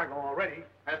unloaded her cargo already.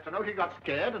 Has Tenoki got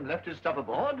scared and left his stuff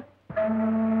aboard? General,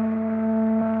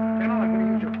 I'm going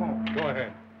to use your phone. Go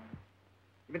ahead.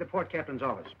 Give me the port captain's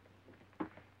office.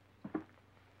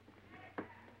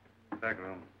 Back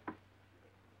room.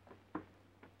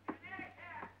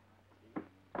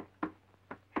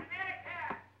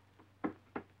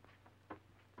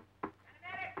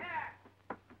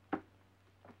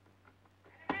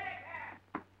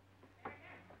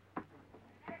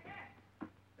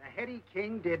 The Haiti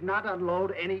King did not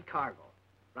unload any cargo.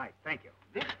 Right, thank you.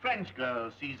 This French girl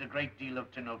sees a great deal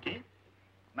of Tenoki.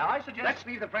 Now, I suggest... Let's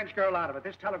leave the French girl out of it.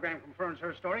 This telegram confirms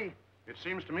her story. It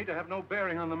seems to me to have no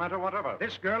bearing on the matter whatever.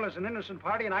 This girl is an innocent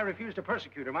party, and I refuse to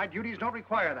persecute her. My duties don't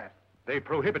require that. They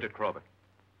prohibit it, Crawbett.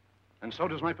 And so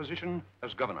does my position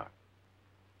as governor.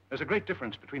 There's a great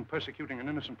difference between persecuting an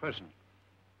innocent person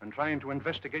and trying to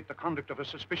investigate the conduct of a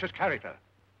suspicious character.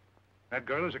 That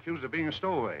girl is accused of being a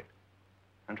stowaway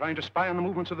and trying to spy on the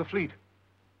movements of the fleet.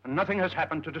 And nothing has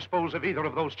happened to dispose of either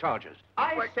of those charges.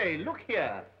 I say, look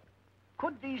here.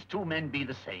 Could these two men be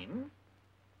the same?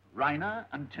 Ryner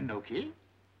and Tenoki?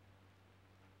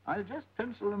 I'll just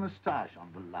pencil a moustache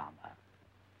on the llama.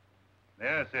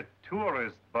 There's a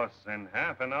tourist bus in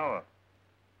half an hour.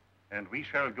 And we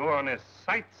shall go on a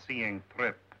sightseeing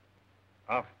trip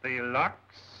of the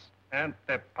locks and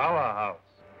the powerhouse.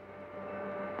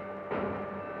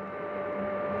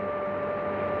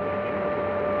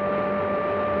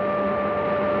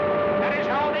 That is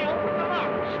how they open the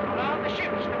locks to allow the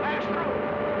ships to pass through.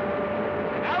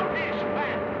 Without this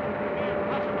plan, it would be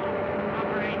impossible to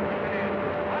operate the canal.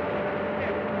 What?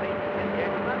 Ladies and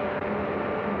gentlemen.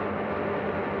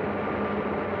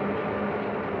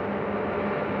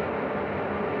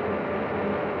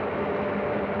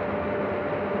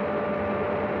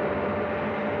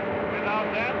 Without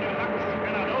that, the locks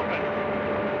cannot open.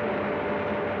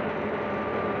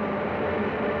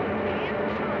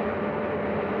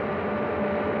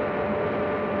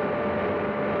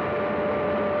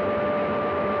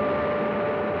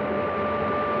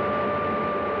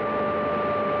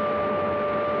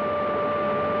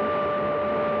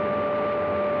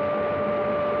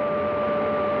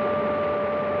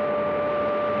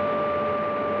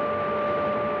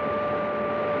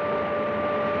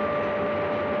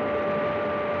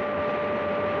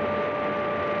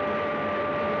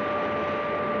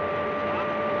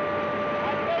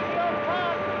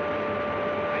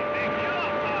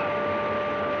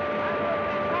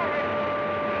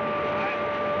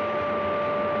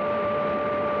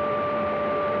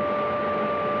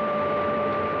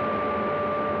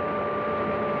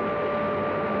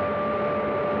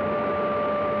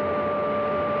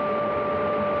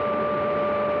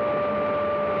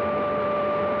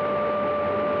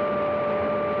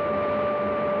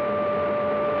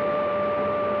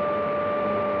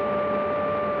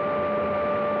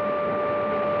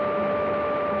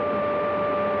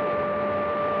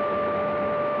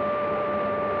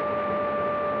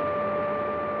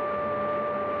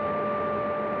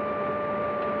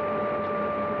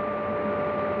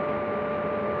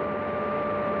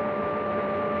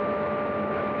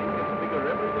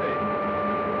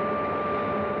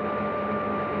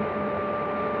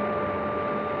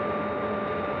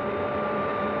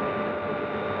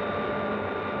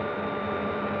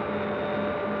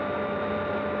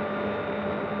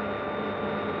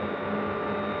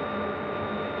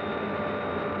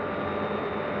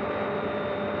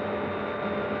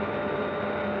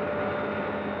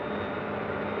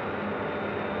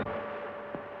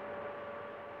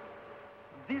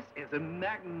 This is a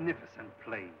magnificent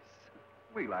place.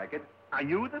 We like it. Are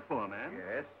you the foreman?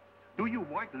 Yes. Do you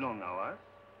work long hours?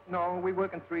 No, we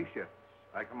work in 3 shifts.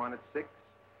 I come on at 6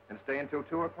 and stay until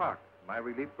 2 o'clock. My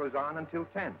relief goes on until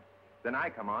 10. Then I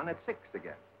come on at 6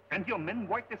 again. And your men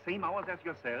work the same hours as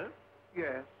yourself?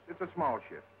 Yes, it's a small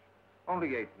shift.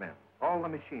 Only 8 men. All the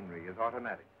machinery is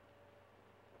automatic.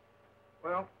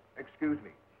 Well, excuse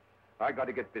me. I got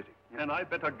to get busy. And I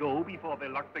better go before they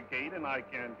lock the gate and I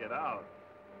can't get out.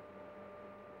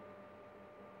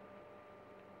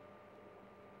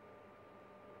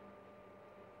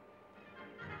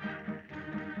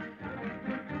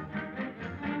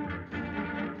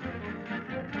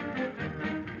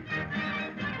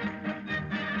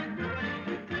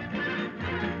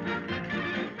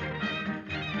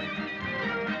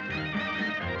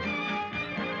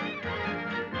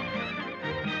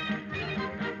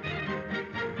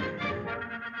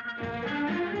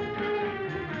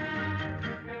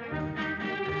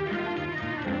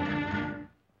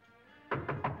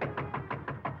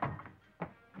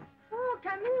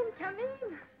 Come in, come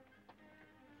in.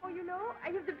 Oh, you know, I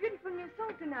have the beautiful new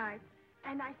song tonight.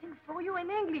 And I sing for you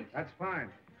in English. That's fine.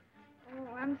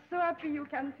 Oh, I'm so happy you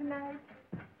came tonight.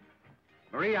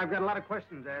 Marie, I've got a lot of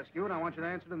questions to ask you, and I want you to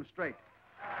answer them straight.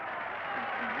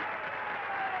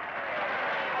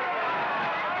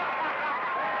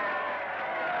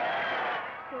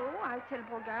 So I'll tell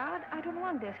Bogard I don't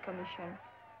want this commission.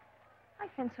 I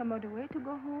find some other way to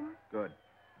go home. Good.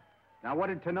 Now, what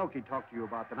did Tenoki talk to you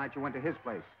about the night you went to his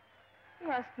place? He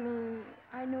asked me,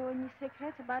 I know any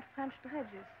secrets about French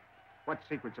dredges. What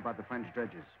secrets about the French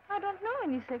dredges? I don't know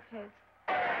any secrets.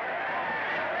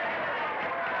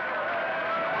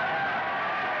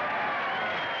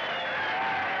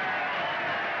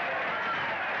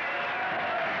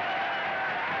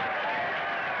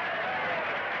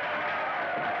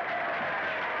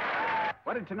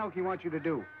 What did Tenoki want you to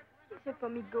do? He said for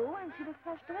me go and see the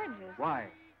French dredges. Why?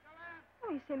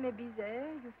 Oh, he said maybe there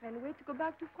you find a way to go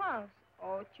back to France.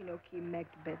 Oh, Tenoki make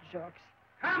bad jokes.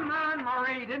 Come on,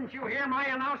 Marie. Didn't you hear my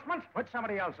announcement? Put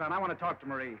somebody else on. I want to talk to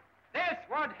Marie. This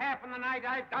what happened the night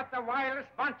I got the wildest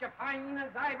bunch of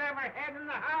hyenas I've ever had in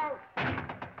the house.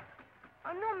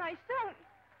 Oh, no, my son.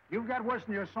 You've got worse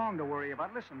than your song to worry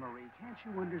about. Listen, Marie, can't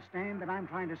you understand that I'm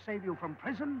trying to save you from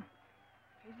prison?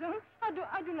 Prison? I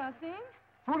do nothing.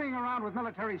 Fooling around with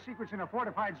military secrets in a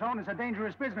fortified zone is a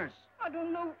dangerous business. I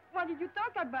don't know. What did you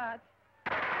talk about?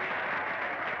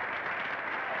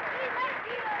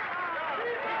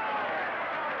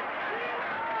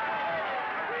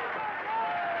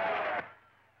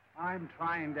 I'm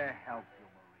trying to help you,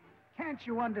 Marie. Can't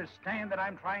you understand that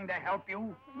I'm trying to help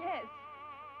you? Yes.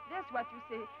 That's what you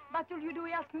say. But all you do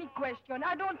is ask me questions.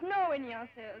 I don't know any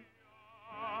answers.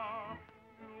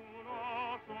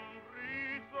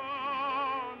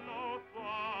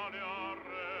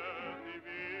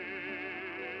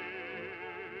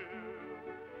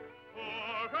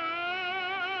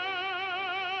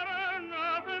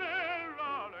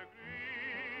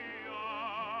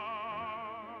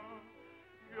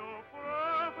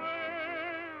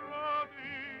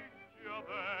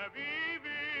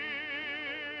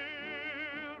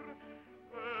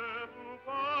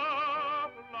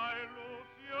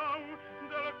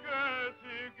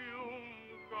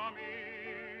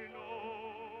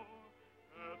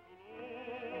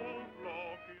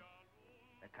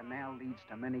 Leads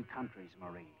to many countries,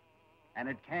 Marie. And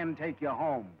it can take you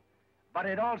home. But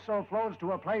it also flows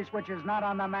to a place which is not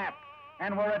on the map,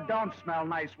 and where it don't smell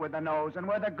nice with the nose, and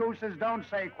where the gooses don't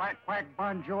say quack, quack,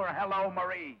 bonjour, hello,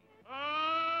 Marie.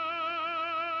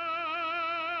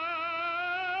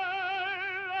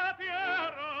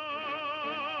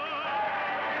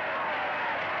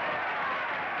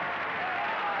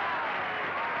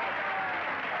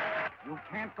 You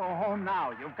can't go home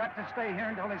now. You've got to stay here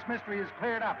until this mystery is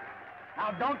cleared up.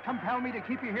 Now, don't compel me to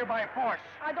keep you here by force.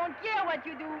 I don't care what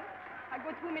you do. I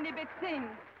go through many bad things.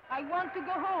 I want to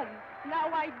go home.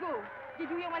 Now I go. Did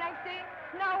you hear what I say?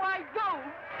 Now I go.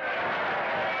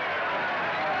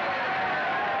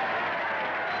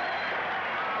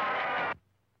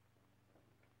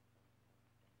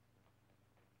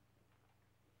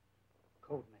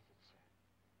 Code message, sir.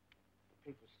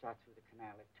 The people start through the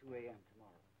canal at 2 a.m.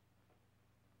 tomorrow.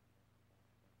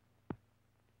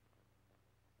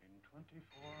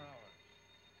 24 hours.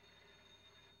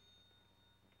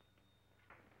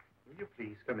 Will you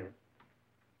please come in?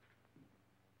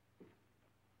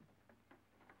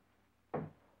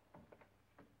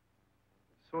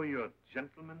 So your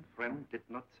gentleman friend did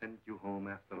not send you home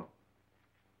after all?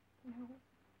 No.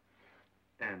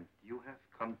 And you have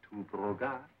come to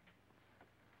Bogard,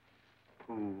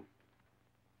 who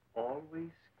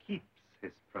always keeps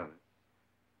his promise.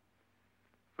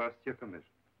 First, your commission.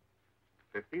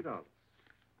 $50.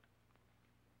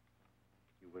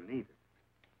 You will need it.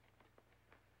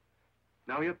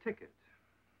 Now your ticket.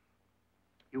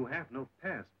 You have no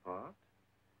passport,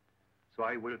 so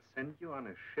I will send you on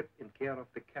a ship in care of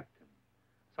the captain.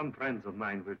 Some friends of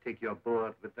mine will take you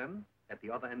aboard with them at the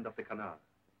other end of the canal.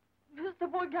 Mr.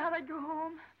 Bogard, I go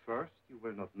home. First, you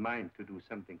will not mind to do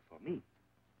something for me.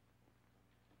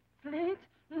 Fleet?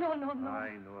 No.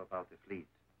 I know about the fleet.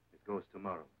 It goes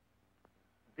tomorrow.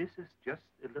 This is just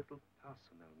a little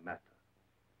personal matter.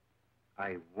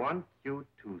 I want you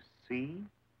to see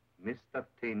Mr.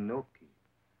 Tenoki.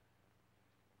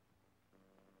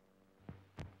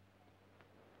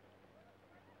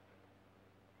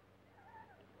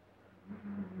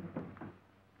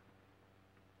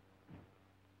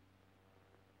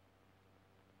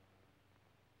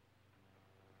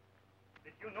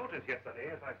 Did you notice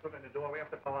yesterday, as I stood in the doorway of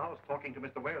the powerhouse talking to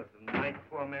Mr. Wales, the night,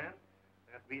 poor man,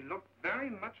 that we looked very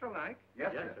much alike?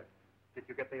 Yes, sir. Did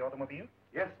you get the automobile?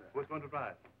 Yes, sir. Who's going to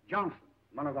drive? Johnson,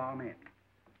 one of our men.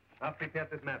 I've prepared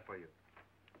this map for you.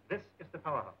 This is the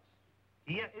powerhouse.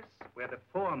 Here is where the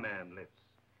foreman lives.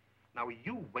 Now,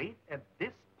 you wait at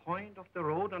this point of the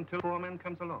road until the foreman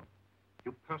comes along.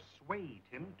 You persuade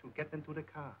him to get into the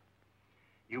car.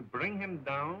 You bring him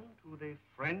down to the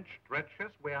French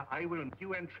stretchers where I will meet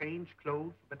you and change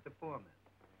clothes with the foreman.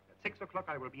 At 6 o'clock,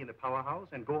 I will be in the powerhouse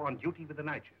and go on duty with the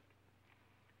night shift.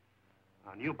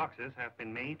 Our new boxes have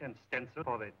been made and stenciled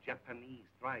for the Japanese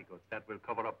dry goods that will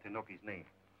cover up Tenoki's name.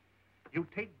 You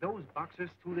take those boxes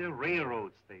to the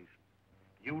railroad station.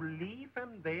 You leave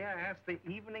them there as the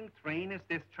evening train is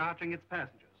discharging its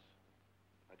passengers.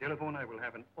 By telephone, I will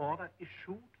have an order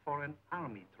issued for an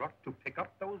army truck to pick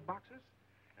up those boxes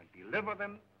and deliver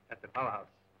them at the powerhouse.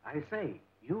 I say,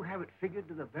 you have it figured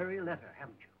to the very letter,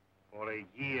 haven't you? For a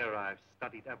year, I've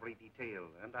studied every detail,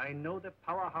 and I know the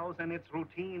powerhouse and its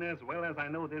routine as well as I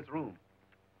know this room.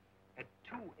 At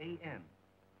 2 a.m.,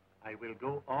 I will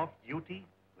go off duty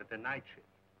with the night shift.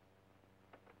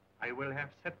 I will have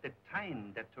set the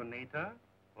time detonator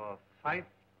for 5:30.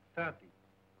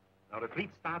 Now, the fleet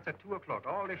starts at 2 o'clock.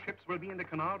 All the ships will be in the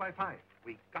canal by 5.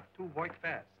 We got to work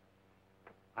fast.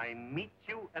 I meet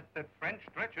you at the French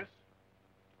stretchers.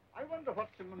 I wonder what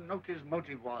Tenoki's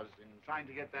motive was in trying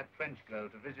to get that French girl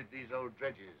to visit these old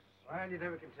dredges. Well, you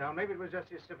never can tell. Maybe it was just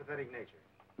his sympathetic nature.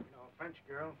 You know, French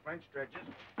girl, French dredges.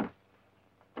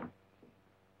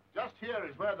 Just here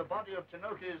is where the body of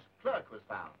Tenoki's clerk was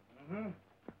found. Mm-hmm.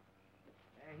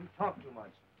 Yeah, he talked too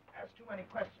much. Asked too many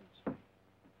questions.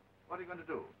 What are you going to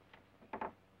do?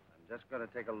 I'm just going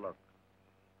to take a look.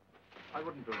 I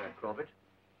wouldn't do that, Crawbett.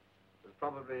 There's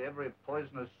probably every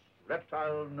poisonous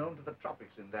reptile known to the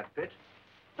tropics in that pit.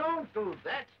 Don't do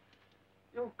that.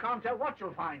 You can't tell what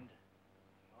you'll find.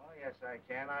 Oh, yes, I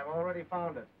can. I've already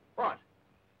found it. What?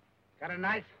 Got a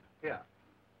knife? Here.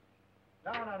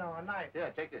 No, a knife.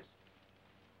 Here, take this.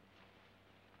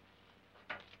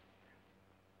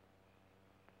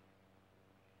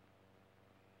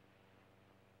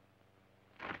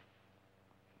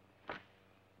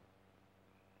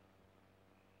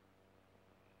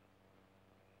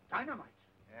 Dynamite.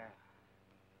 Yeah.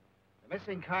 The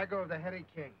missing cargo of the Heady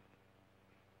King.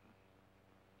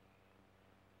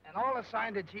 And all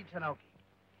assigned to G. Tenoki.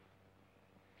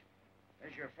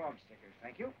 There's your frog stickers,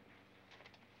 thank you.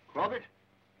 Crawbett?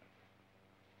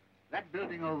 That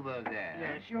building over there.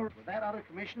 Yes, you're... With that out of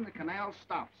commission, the canal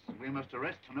stops. We must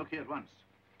arrest Tenoki at once.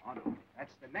 Oh, no.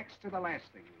 That's the next to the last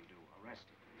thing we'll do, arrest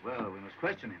him. Well, we must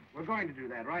question him. We're going to do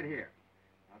that right here.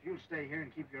 Now, if you'll stay here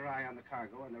and keep your eye on the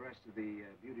cargo and the rest of the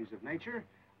beauties of nature,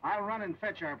 I'll run and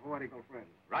fetch our poetical friend.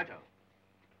 Righto.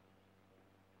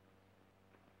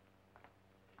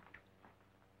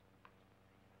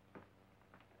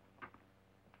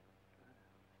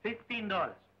 $15.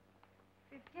 $15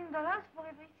 for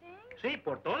everything? Sí,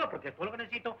 por todo, porque todo lo que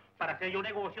necesito para hacer yo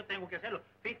negocio tengo que hacerlo.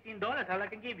 $15, all I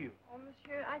can give you. Oh,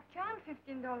 monsieur, I can't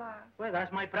 $15. Well,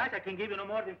 that's my price. I can give you no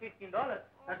more than $15.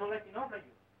 That's all I can offer you.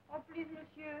 Oh, please,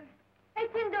 monsieur.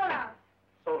 $18.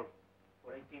 Sold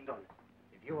for $18.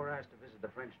 If you were asked to visit the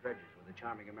French dredges with a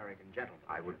charming American gentleman...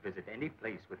 I would visit any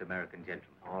place with American gentlemen.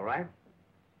 All right.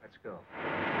 Let's go.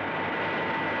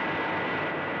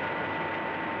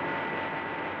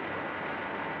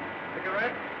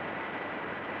 Cigarette?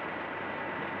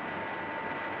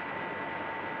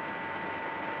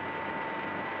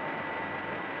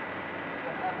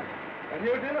 A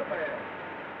new dinner fare.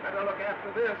 Better look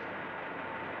after this.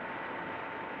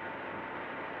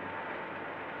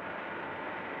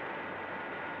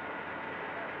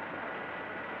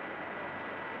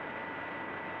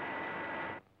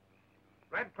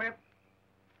 Ratcliff.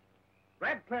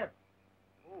 Ratcliff.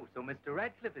 Oh, so Mr.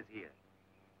 Ratcliffe is here.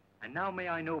 And now may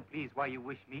I know, please, why you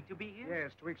wish me to be here?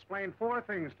 Yes, to explain 4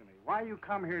 things to me. Why you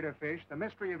come here to fish, the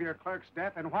mystery of your clerk's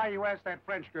death, and why you asked that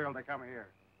French girl to come here.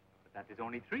 But that is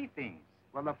only 3 things.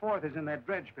 Well, the 4th is in that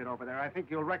dredge pit over there. I think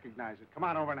you'll recognize it. Come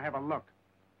on over and have a look.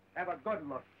 Have a good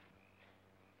look.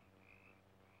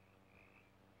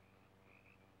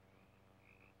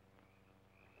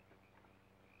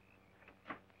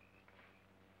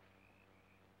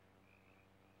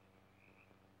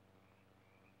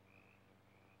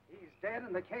 He's dead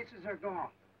and the cases are gone.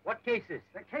 What cases?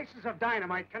 The cases of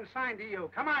dynamite consigned to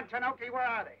you. Come on, Tenoki, where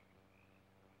are they?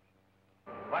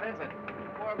 What is it?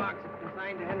 4 boxes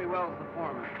consigned to Henry Wells, the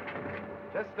foreman.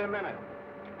 Just a minute.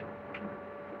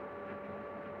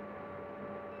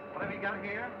 What have you got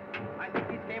here? I think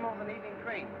these came over the evening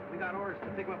train. We got orders to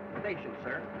pick them up at the station,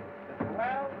 sir.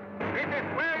 Well? This is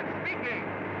Weld speaking.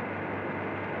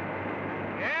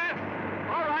 Yes?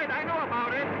 All right, I know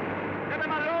about it. Get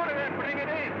them unloaded and bring it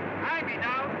in. Hide me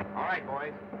now. All right,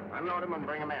 boys. Unload them and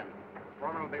bring them in. The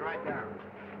foreman will be right down.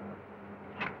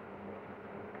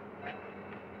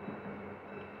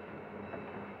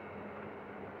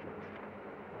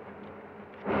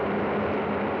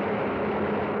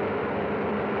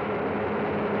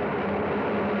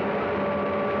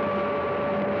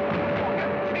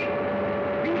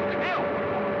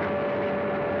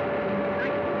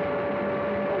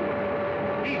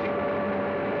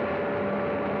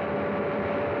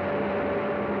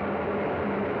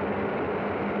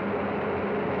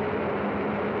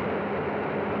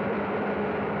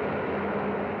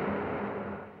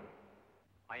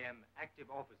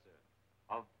 Active officer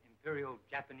of Imperial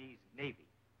Japanese Navy.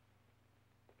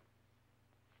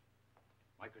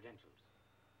 My credentials.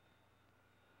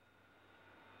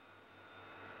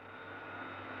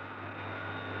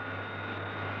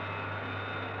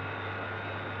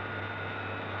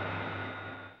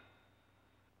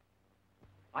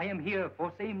 I am here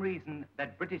for same reason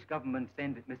that British government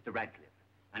send Mr. Ratcliff,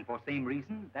 and for same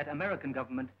reason that American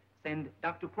government send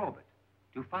Dr. Crawbett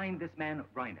to find this man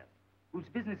Ryner, whose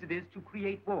business it is to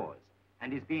create wars,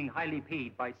 and is being highly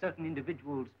paid by certain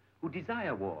individuals who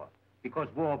desire war, because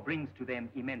war brings to them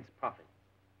immense profit.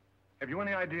 Have you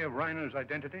any idea of Ryner's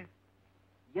identity?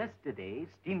 Yesterday,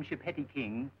 steamship Hetty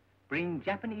King bring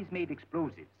Japanese-made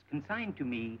explosives consigned to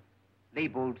me,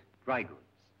 labeled dry goods.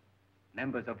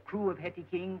 Members of crew of Hetty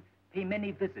King pay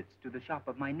many visits to the shop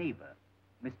of my neighbor,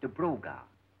 Mr. Bogard.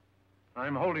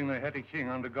 I'm holding the Hetty King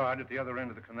under guard at the other end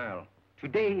of the canal.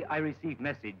 Today, I received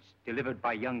message delivered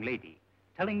by young lady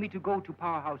telling me to go to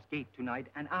Powerhouse Gate tonight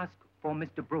and ask for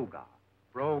Mr. Bogard.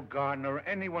 Bogard or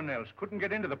anyone else couldn't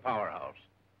get into the powerhouse.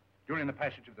 During the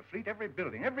passage of the fleet, every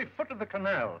building, every foot of the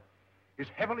canal is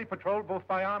heavily patrolled both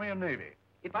by Army and Navy.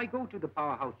 If I go to the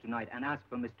powerhouse tonight and ask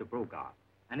for Mr. Bogard,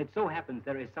 and it so happens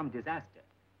there is some disaster,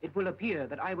 it will appear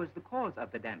that I was the cause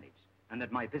of the damage, and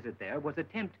that my visit there was an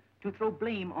attempt to throw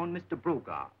blame on Mr.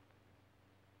 Bogard.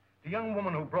 The young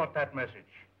woman who brought that message,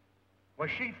 was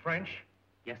she French?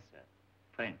 Yes, sir.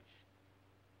 French.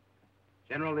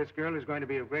 General, this girl is going to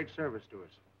be of great service to us.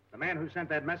 The man who sent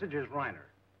that message is Ryner.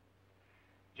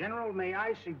 General, may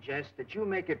I suggest that you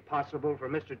make it possible for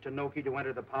Mr. Tenoki to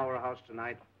enter the powerhouse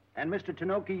tonight? And Mr.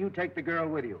 Tenoki, you take the girl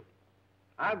with you.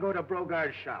 I'll go to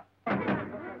Bogard's shop. She's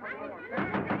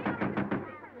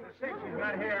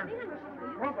not here.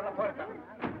 Rompa la puerta.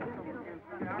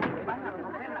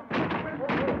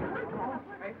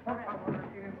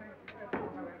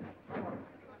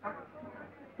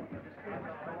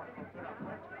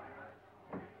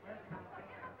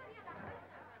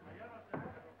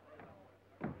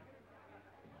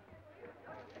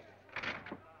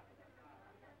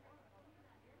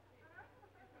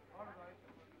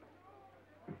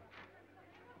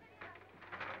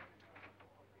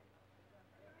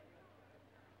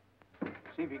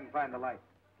 See if you can find the light.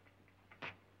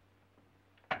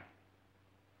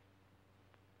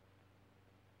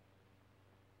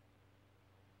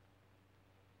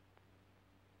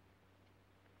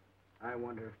 I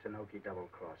wonder if Tenoki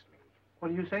double-crossed me. What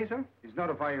do you say, sir? He's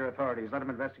notify your authorities. Let him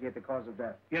investigate the cause of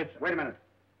death. Yes, sir. Wait a minute.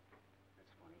 That's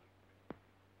funny.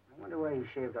 I wonder why he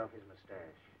shaved off his mustache.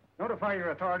 Notify your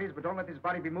authorities, but don't let this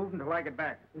body be moved until I get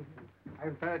back.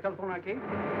 Telephone aquí?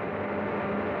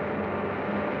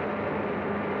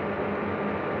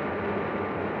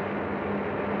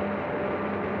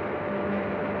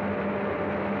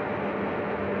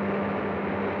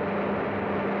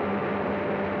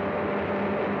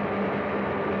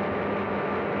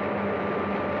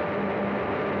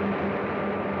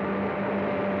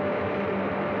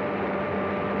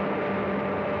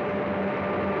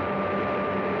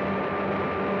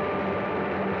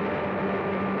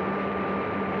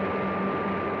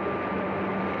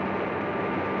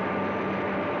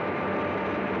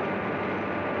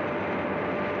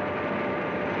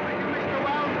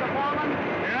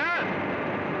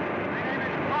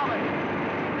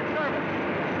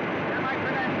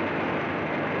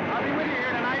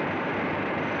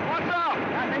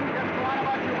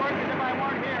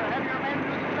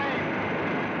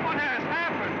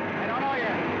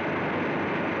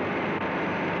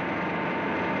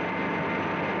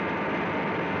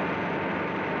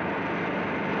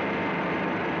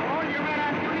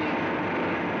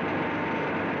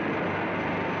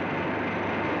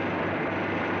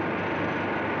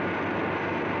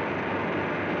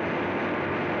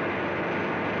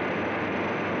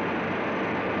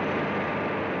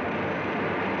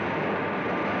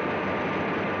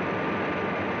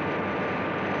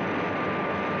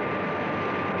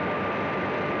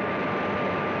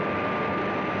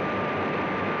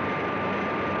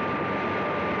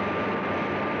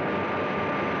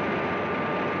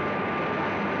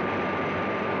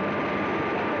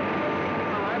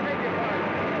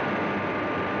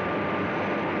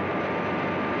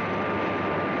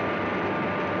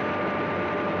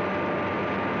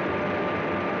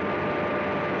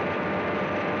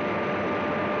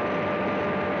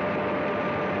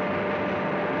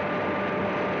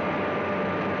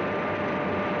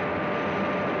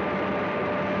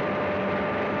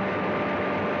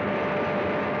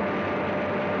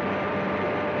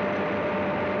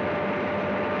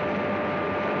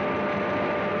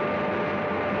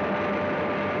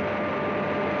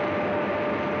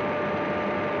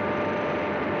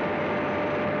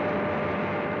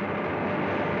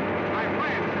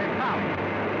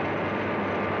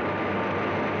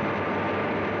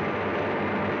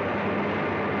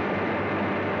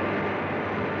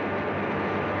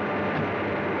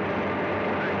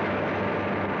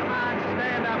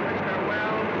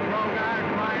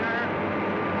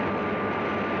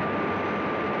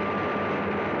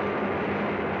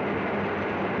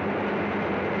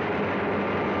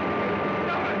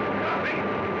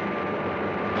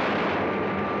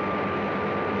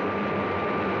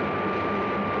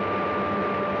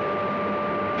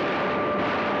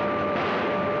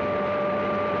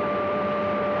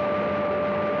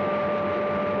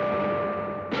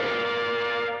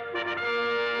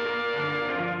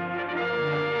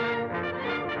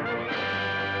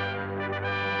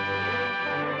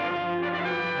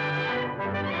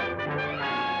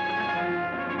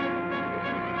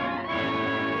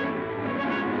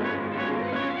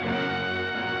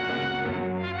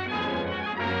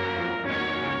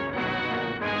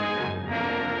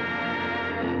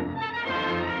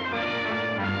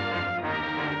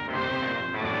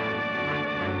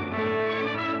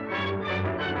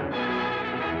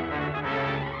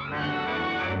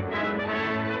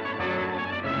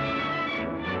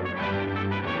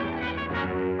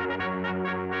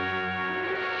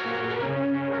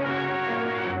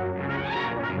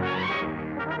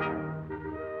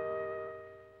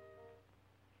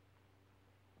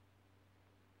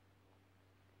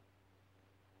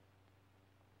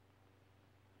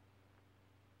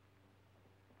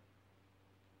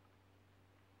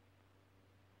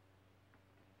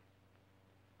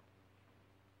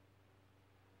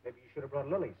 Maybe you should have brought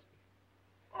lilies.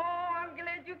 Oh, I'm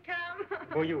glad you come.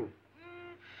 For you.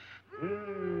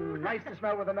 Nice to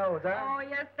smell with the nose, huh? Oh,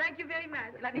 yes, thank you very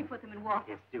much. Let me put them in water.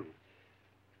 Yes, do.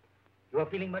 You are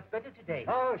feeling much better today.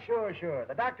 Oh, sure, sure.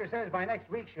 The doctor says by next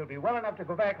week she'll be well enough to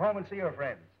go back home and see her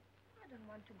friends. I don't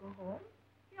want to go home.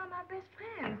 You're my best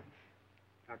friend.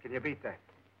 How can you beat that?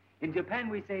 In Japan,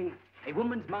 we say, a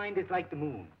woman's mind is like the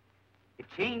moon. It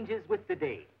changes with the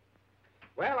day.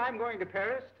 Well, I'm going to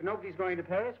Paris. Tenoki's going to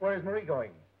Paris. Where's Marie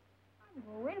going? I'm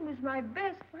going with my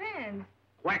best friend.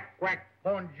 Quack, quack.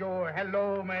 Bonjour.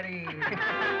 Hello, Marie.